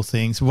tactical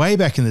things. Way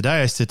back in the day,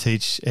 I used to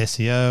teach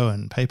SEO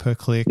and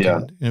pay-per-click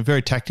and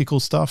very tactical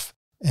stuff,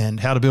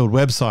 and how to build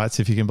websites,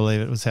 if you can believe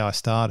it, was how I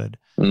started.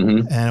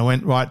 Mm-hmm. And I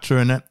went right through,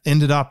 and it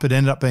ended up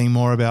being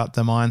more about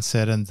the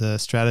mindset and the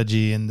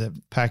strategy and the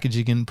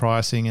packaging and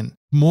pricing. And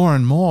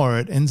more,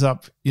 it ends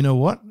up, you know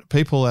what?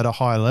 People at a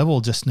high level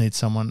just need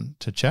someone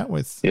to chat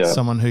with,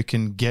 someone who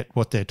can get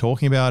what they're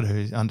talking about,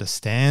 who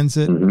understands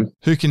it,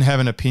 who can have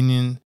an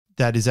opinion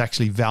that is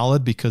actually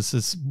valid, because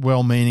as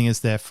well-meaning as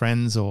their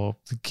friends or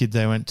the kid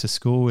they went to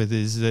school with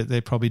is, that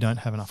they probably don't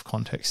have enough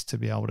context to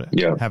be able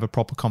to have a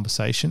proper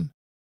conversation.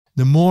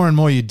 The more and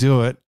more you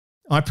do it,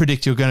 I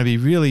predict you're going to be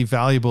really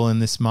valuable in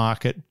this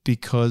market,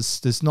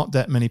 because there's not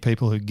that many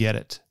people who get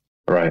it.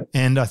 Right.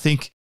 And I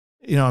think,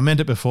 you know, I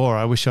meant it before.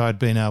 I wish I'd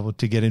been able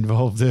to get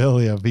involved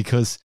earlier,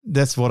 because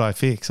that's what I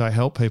fix. I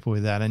help people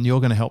with that, and you're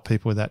going to help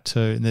people with that too.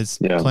 And there's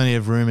plenty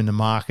of room in the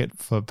market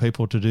for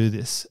people to do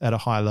this at a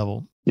high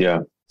level. Yeah.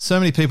 So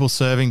many people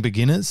serving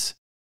beginners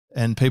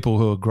and people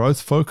who are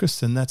growth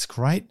focused, and that's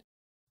great.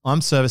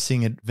 I'm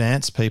servicing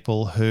advanced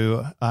people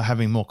who are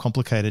having more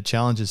complicated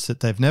challenges that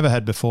they've never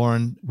had before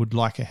and would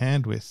like a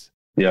hand with.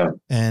 Yeah.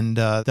 And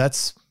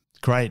that's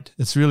great.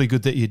 It's really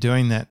good that you're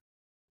doing that.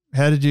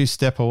 How did you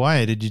step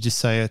away? Did you just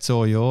say, it's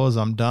all yours,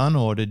 I'm done?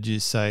 Or did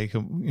you say,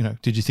 you know,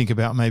 did you think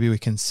about maybe we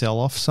can sell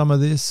off some of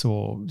this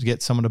or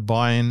get someone to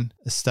buy in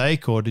a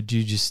stake? Or did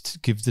you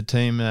just give the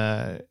team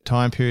a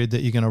time period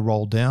that you're going to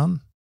roll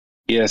down?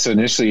 Yeah. So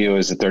initially it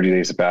was a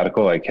 30-day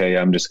sabbatical. Like, hey,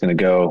 I'm just going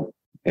to go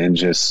and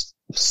just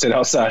sit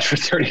outside for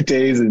 30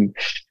 days and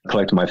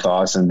collect my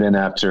thoughts. And then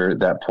after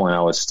that point,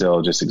 I was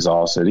still just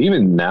exhausted.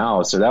 Even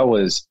now, so that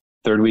was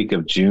third week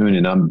of June,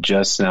 and I'm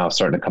just now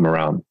starting to come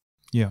around.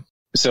 Yeah.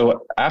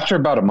 So after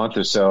about a month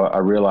or so, I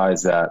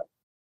realized that,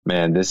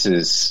 man,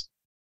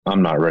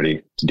 I'm not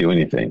ready to do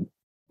anything.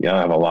 Yeah, I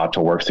have a lot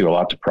to work through, a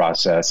lot to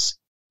process.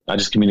 I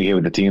just communicate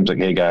with the teams like,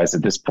 hey guys,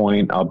 at this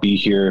point, I'll be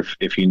here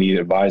if you need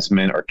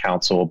advisement or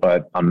counsel,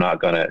 but I'm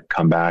not going to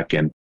come back.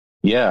 And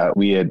yeah,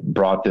 we had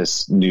brought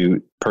this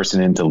new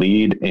person in to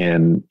lead,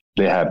 and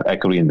they have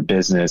equity in the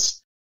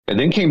business. And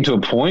then came to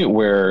a point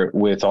where,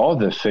 with all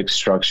the fixed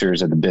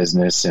structures of the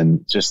business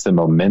and just the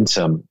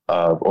momentum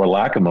or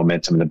lack of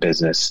momentum in the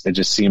business, it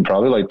just seemed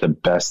probably like the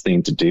best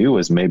thing to do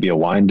was maybe a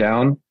wind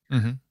down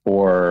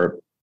or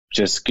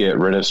just get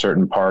rid of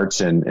certain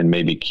parts and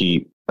maybe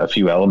keep a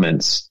few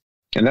elements.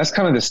 And that's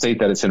kind of the state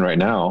that it's in right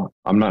now.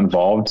 I'm not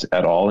involved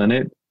at all in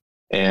it.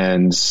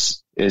 And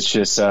it's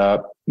just,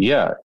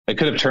 it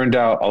could have turned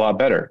out a lot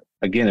better.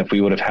 Again, if we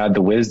would have had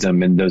the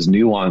wisdom and those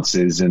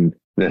nuances and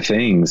the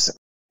things.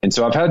 And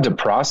so I've had to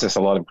process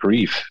a lot of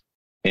grief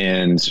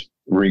and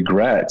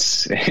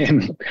regrets.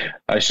 And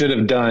I should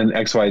have done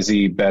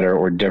XYZ better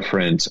or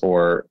different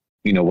or,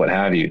 you know, what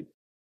have you.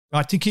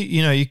 I think,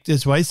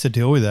 there's ways to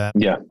deal with that.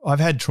 Yeah. I've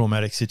had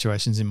traumatic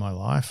situations in my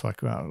life,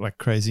 like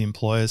crazy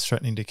employers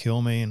threatening to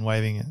kill me and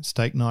waving a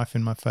steak knife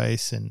in my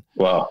face. And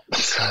wow.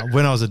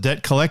 When I was a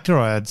debt collector,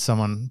 I had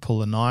someone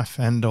pull a knife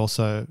and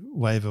also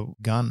wave a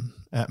gun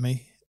at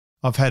me.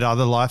 I've had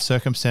other life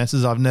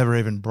circumstances I've never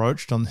even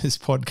broached on this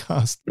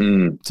podcast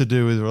to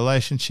do with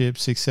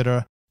relationships,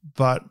 etc.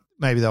 But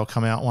maybe they'll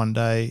come out one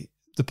day.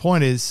 The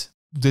point is,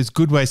 there's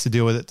good ways to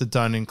deal with it that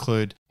don't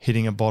include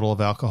hitting a bottle of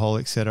alcohol,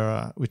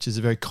 etc., which is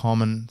a very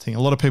common thing. A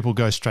lot of people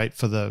go straight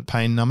for the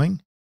pain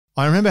numbing.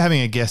 I remember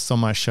having a guest on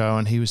my show,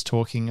 and he was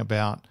talking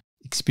about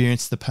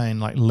experience the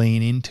pain, like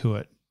lean into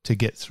it to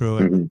get through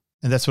it. And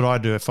that's what I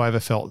do. If I ever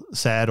felt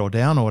sad or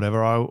down or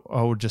whatever,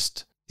 I would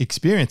just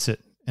experience it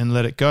and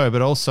let it go.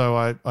 But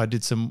also I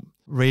did some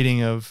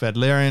reading of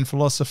Adlerian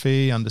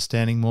philosophy,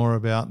 understanding more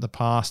about the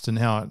past and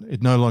how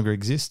it no longer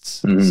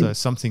exists. So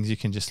some things you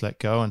can just let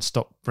go and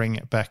stop bringing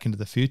it back into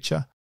the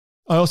future.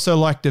 I also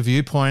like the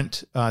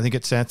viewpoint, I think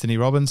it's Anthony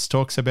Robbins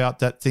talks about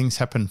that things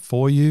happen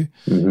for you,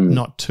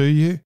 not to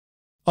you.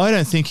 I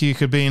don't think you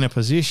could be in a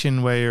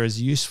position where you're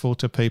as useful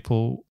to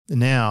people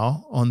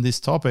now on this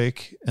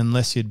topic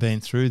unless you'd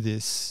been through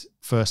this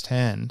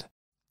firsthand,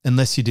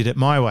 unless you did it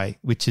my way,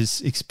 which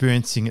is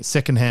experiencing it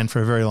secondhand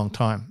for a very long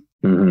time.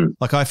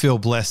 Like I feel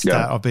blessed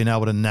that I've been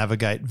able to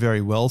navigate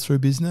very well through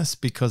business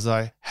because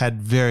I had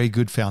very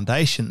good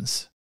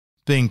foundations.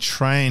 Being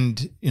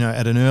trained,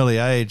 at an early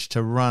age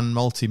to run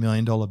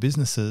multi-million-dollar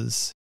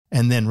businesses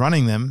and then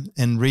running them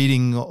and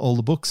reading all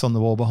the books on the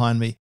wall behind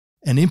me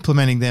and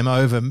implementing them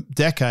over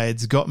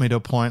decades got me to a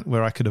point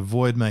where I could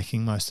avoid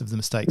making most of the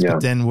mistakes.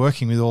 But then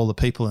working with all the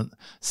people and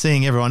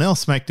seeing everyone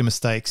else make the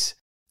mistakes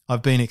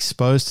I've been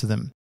exposed to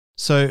them.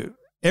 So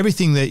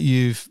everything that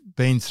you've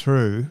been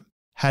through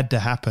had to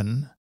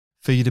happen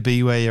for you to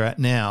be where you're at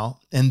now.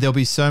 And there'll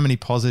be so many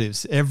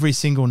positives. Every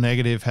single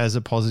negative has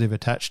a positive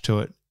attached to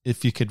it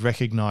if you could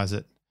recognize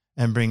it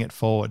and bring it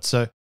forward.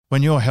 So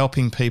when you're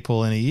helping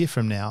people in a year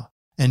from now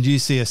and you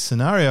see a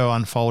scenario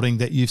unfolding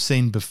that you've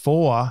seen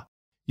before,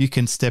 you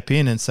can step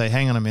in and say,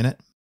 hang on a minute,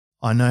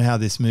 I know how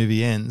this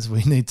movie ends.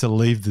 We need to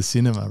leave the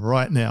cinema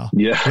right now.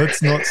 Yeah.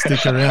 Let's not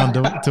stick around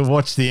to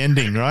watch the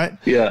ending, right?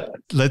 Yeah.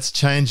 Let's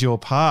change your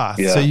path.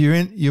 Yeah. So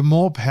you're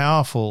more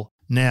powerful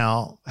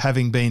now,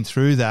 having been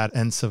through that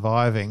and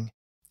surviving.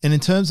 And in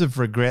terms of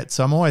regrets,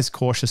 I'm always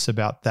cautious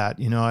about that.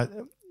 You know,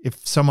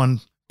 if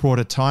someone brought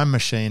a time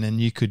machine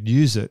and you could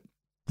use it,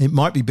 it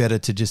might be better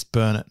to just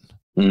burn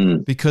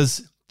it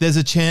because there's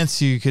a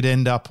chance you could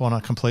end up on a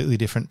completely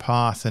different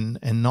path and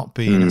not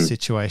be in a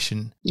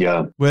situation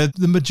where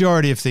the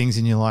majority of things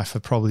in your life are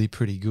probably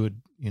pretty good,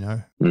 you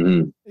know.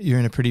 You're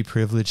in a pretty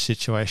privileged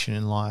situation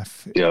in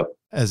life,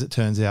 as it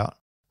turns out.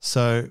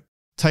 So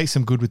take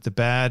some good with the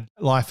bad.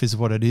 Life is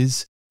what it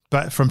is.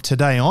 But from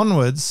today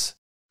onwards,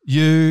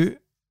 you,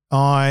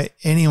 I,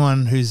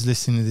 anyone who's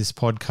listening to this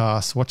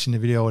podcast, watching the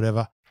video,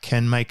 whatever,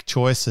 can make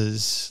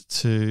choices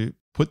to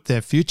put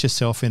their future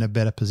self in a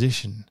better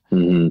position.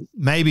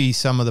 Maybe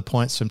some of the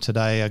points from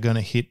today are going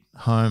to hit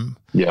home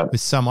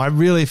with some. I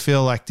really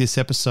feel like this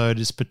episode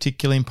is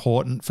particularly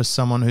important for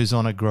someone who's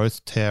on a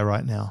growth tear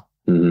right now,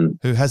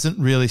 who hasn't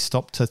really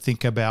stopped to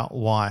think about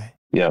why.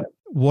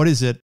 What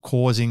is it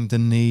causing the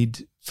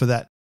need for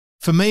that?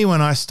 For me,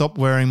 when I stopped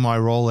wearing my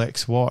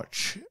Rolex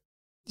watch,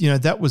 you know,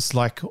 that was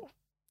like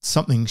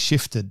something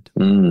shifted.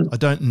 I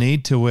don't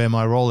need to wear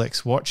my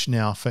Rolex watch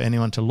now for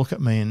anyone to look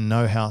at me and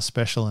know how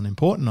special and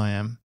important I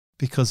am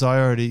because I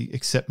already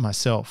accept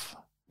myself.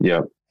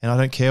 And I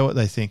don't care what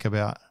they think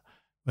about.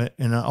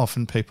 And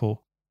often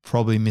people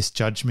probably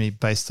misjudge me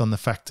based on the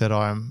fact that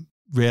I'm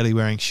rarely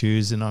wearing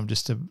shoes and I'm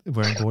just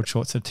wearing board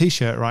shorts and a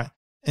T-shirt, right?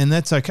 And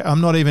that's okay.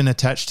 I'm not even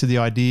attached to the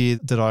idea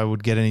that I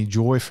would get any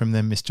joy from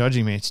them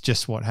misjudging me. It's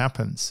just what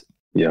happens.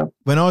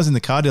 When I was in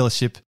the car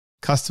dealership,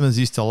 customers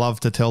used to love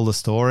to tell the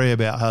story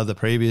about how the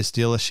previous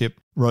dealership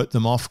wrote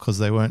them off because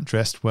they weren't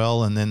dressed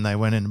well, and then they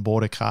went and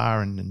bought a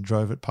car and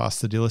drove it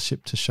past the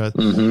dealership to show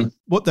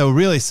what they were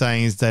really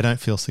saying is they don't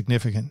feel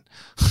significant.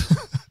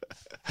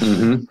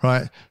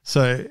 Right?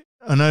 So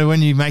I know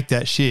when you make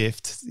that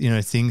shift, you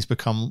know, things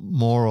become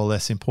more or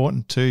less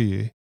important to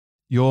you.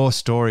 Your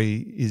story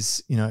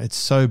is, you know, it's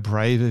so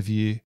brave of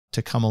you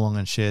to come along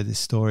and share this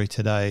story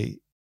today.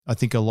 I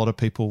think a lot of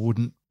people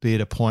wouldn't be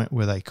at a point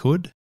where they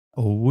could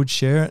or would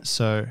share it.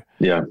 So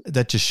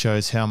that just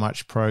shows how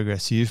much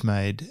progress you've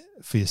made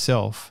for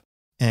yourself.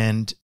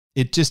 And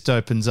it just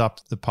opens up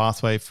the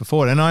pathway for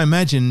forward. And I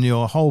imagine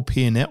your whole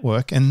peer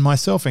network, and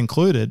myself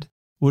included,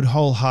 would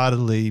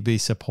wholeheartedly be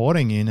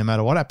supporting you no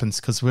matter what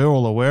happens, because we're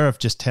all aware of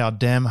just how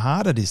damn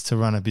hard it is to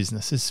run a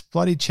business. It's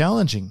bloody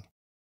challenging.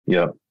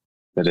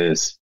 It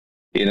is.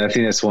 And I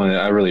think that's one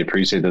that I really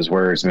appreciate those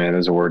words, man.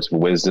 Those are words of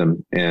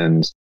wisdom.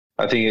 And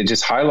I think it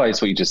just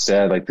highlights what you just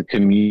said, like the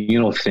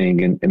communal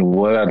thing. And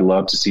what I'd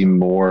love to see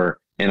more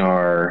in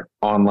our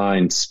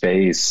online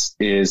space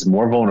is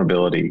more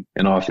vulnerability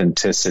and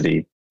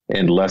authenticity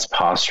and less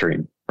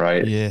posturing,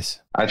 right?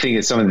 Yes. I think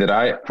it's something that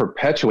I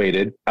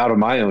perpetuated out of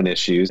my own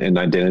issues and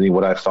identity,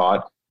 what I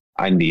thought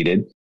I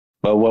needed.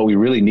 But what we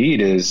really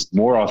need is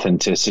more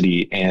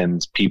authenticity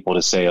and people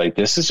to say, like,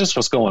 this is just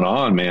what's going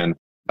on, man.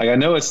 Like, I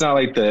know it's not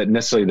like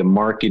necessarily the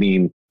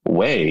marketing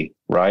way,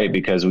 right?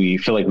 Because we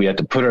feel like we have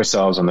to put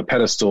ourselves on the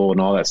pedestal and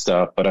all that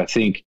stuff. But I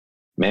think,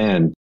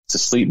 man, to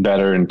sleep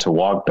better and to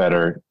walk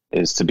better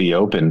is to be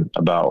open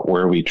about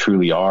where we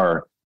truly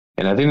are.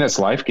 And I think that's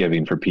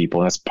life-giving for people.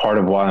 And that's part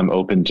of why I'm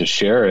open to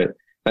share it.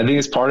 I think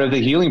it's part of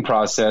the healing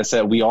process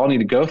that we all need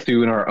to go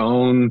through in our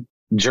own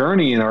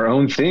journey and our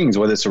own things,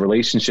 whether it's a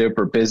relationship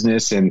or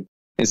business. And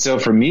so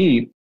for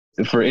me,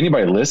 for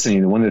anybody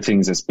listening, one of the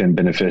things that's been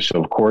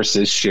beneficial, of course,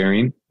 is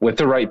sharing with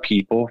the right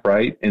people,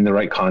 right, in the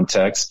right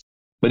context,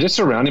 but just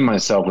surrounding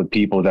myself with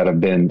people that have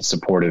been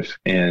supportive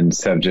and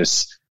have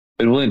just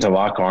been willing to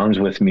lock arms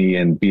with me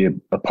and be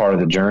a part of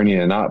the journey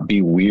and not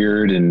be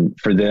weird. And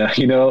for them,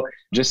 you know,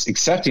 just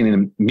accepting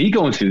and me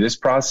going through this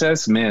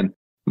process, man,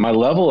 my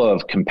level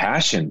of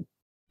compassion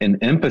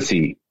and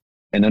empathy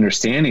and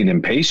understanding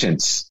and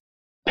patience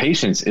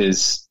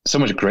is so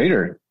much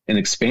greater and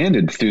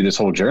expanded through this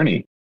whole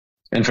journey.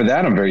 And for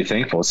that, I'm very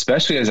thankful,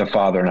 especially as a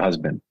father and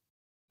husband,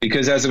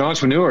 because as an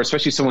entrepreneur,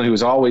 especially someone who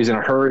was always in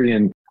a hurry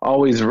and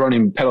always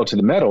running pedal to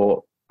the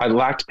metal, I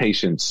lacked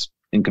patience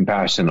and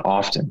compassion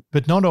often.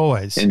 But not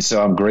always. And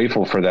so I'm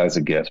grateful for that as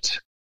a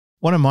gift.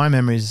 One of my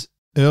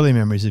early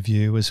memories of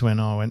you was when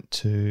I went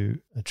to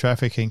a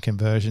trafficking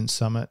conversion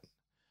summit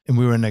and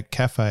we were in a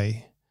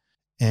cafe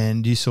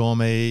and you saw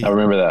me. I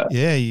remember that.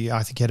 Yeah,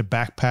 I think you had a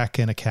backpack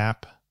and a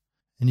cap.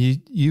 And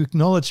you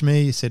acknowledged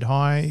me. You said,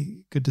 hi,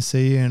 good to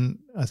see you. And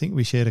I think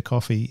we shared a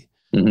coffee.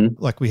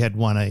 Like we had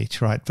one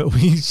each, right? But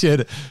we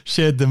shared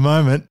the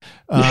moment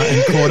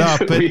and caught up.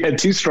 But we had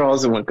 2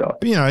 straws in one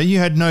cup. You know, you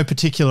had no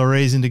particular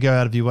reason to go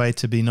out of your way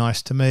to be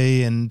nice to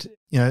me. And,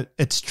 you know,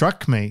 it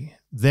struck me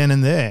then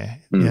and there,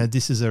 you know,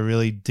 this is a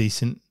really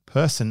decent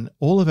person.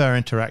 All of our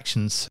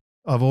interactions,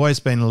 I've always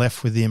been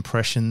left with the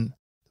impression,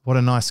 what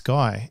a nice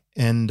guy.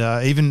 And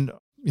even,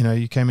 you know,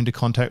 you came into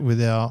contact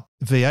with our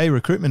VA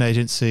recruitment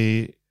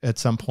agency at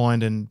some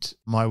point, and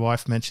my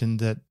wife mentioned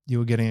that you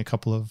were getting a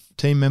couple of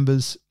team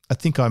members. I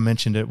think I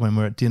mentioned it when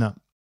we were at dinner,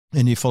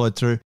 and you followed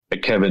through.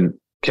 At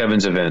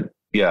Kevin's event.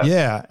 Yeah.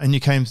 Yeah. And you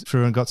came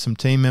through and got some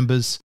team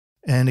members.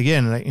 And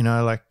again, you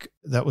know, like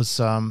that was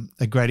a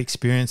great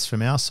experience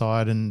from our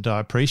side, and I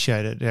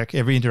appreciate it. Like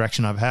every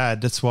interaction I've had.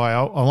 That's why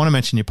I want to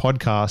mention your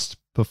podcast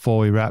before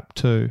we wrap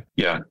too.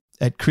 Yeah.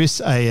 At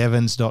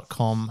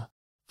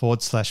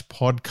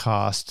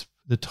chrisaevans.com/podcast.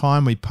 The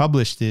time we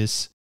publish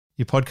this,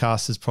 your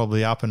podcast is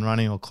probably up and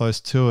running or close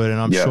to it. And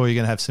I'm sure you're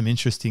going to have some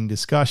interesting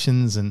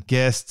discussions and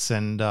guests,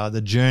 and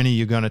the journey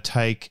you're going to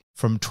take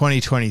from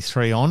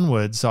 2023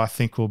 onwards, I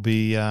think will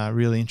be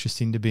really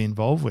interesting to be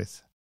involved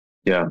with.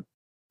 Yeah.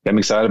 I'm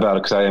excited about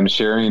it because I am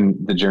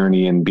sharing the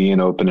journey and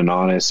being open and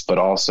honest, but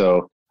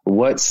also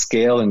what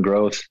scale and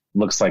growth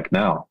looks like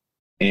now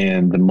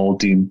and the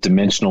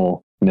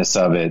multi-dimensionalness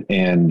of it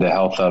and the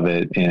health of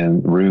it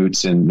and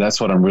roots. And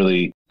that's what I'm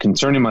really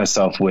concerning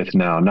myself with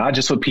now, not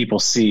just what people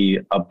see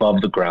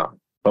above the ground,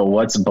 but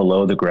what's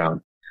below the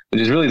ground,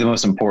 which is really the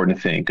most important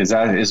thing, because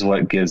that is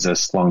what gives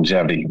us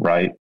longevity,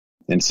 right?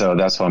 And so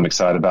that's what I'm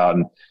excited about.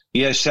 And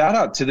yeah, shout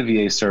out to the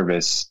VA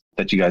service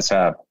that you guys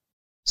have.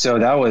 So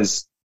that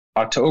was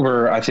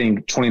October, I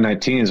think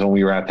 2019 is when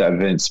we were at that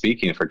event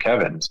speaking for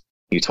Kevin's.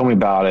 You told me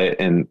about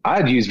it, and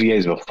I'd used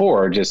VAs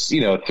before, just,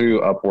 you know,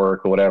 through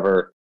Upwork or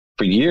whatever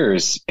for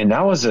years. And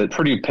that was a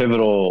pretty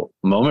pivotal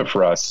moment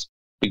for us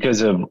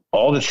because of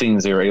all the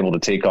things they were able to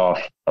take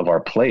off of our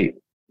plate,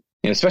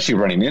 and especially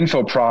running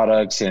info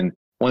products. And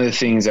one of the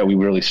things that we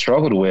really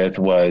struggled with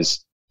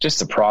was just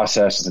the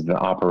process and the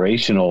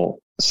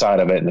operational side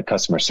of it and the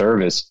customer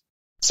service.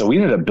 So we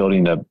ended up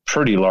building a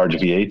pretty large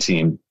VA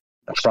team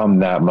from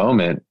that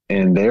moment,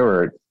 and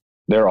they're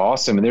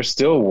awesome, and they're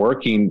still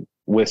working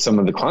with some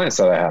of the clients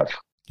that I have.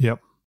 Yep.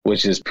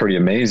 Which is pretty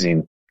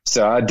amazing.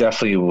 So I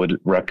definitely would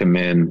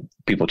recommend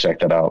people check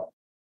that out.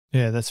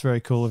 Yeah, that's very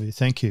cool of you.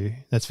 Thank you.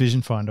 That's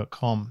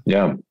visionfind.com.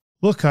 Yeah.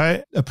 Look,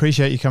 I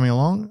appreciate you coming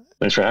along.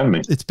 Thanks for having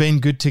me. It's been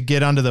good to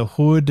get under the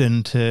hood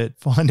and to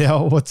find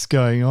out what's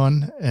going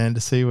on and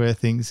to see where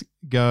things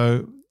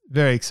go.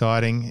 Very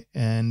exciting.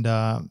 And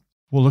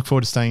we'll look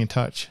forward to staying in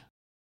touch.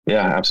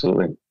 Yeah,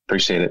 absolutely.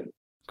 Appreciate it.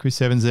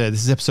 Chris Evans there.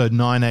 This is episode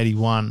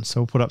 981.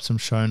 So we'll put up some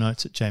show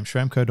notes at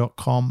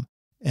jamesschramko.com.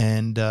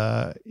 And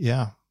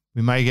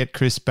we may get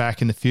Chris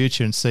back in the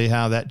future and see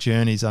how that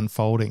journey is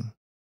unfolding.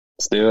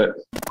 Let's do it.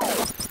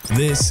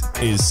 This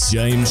is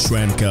James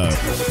Schramko.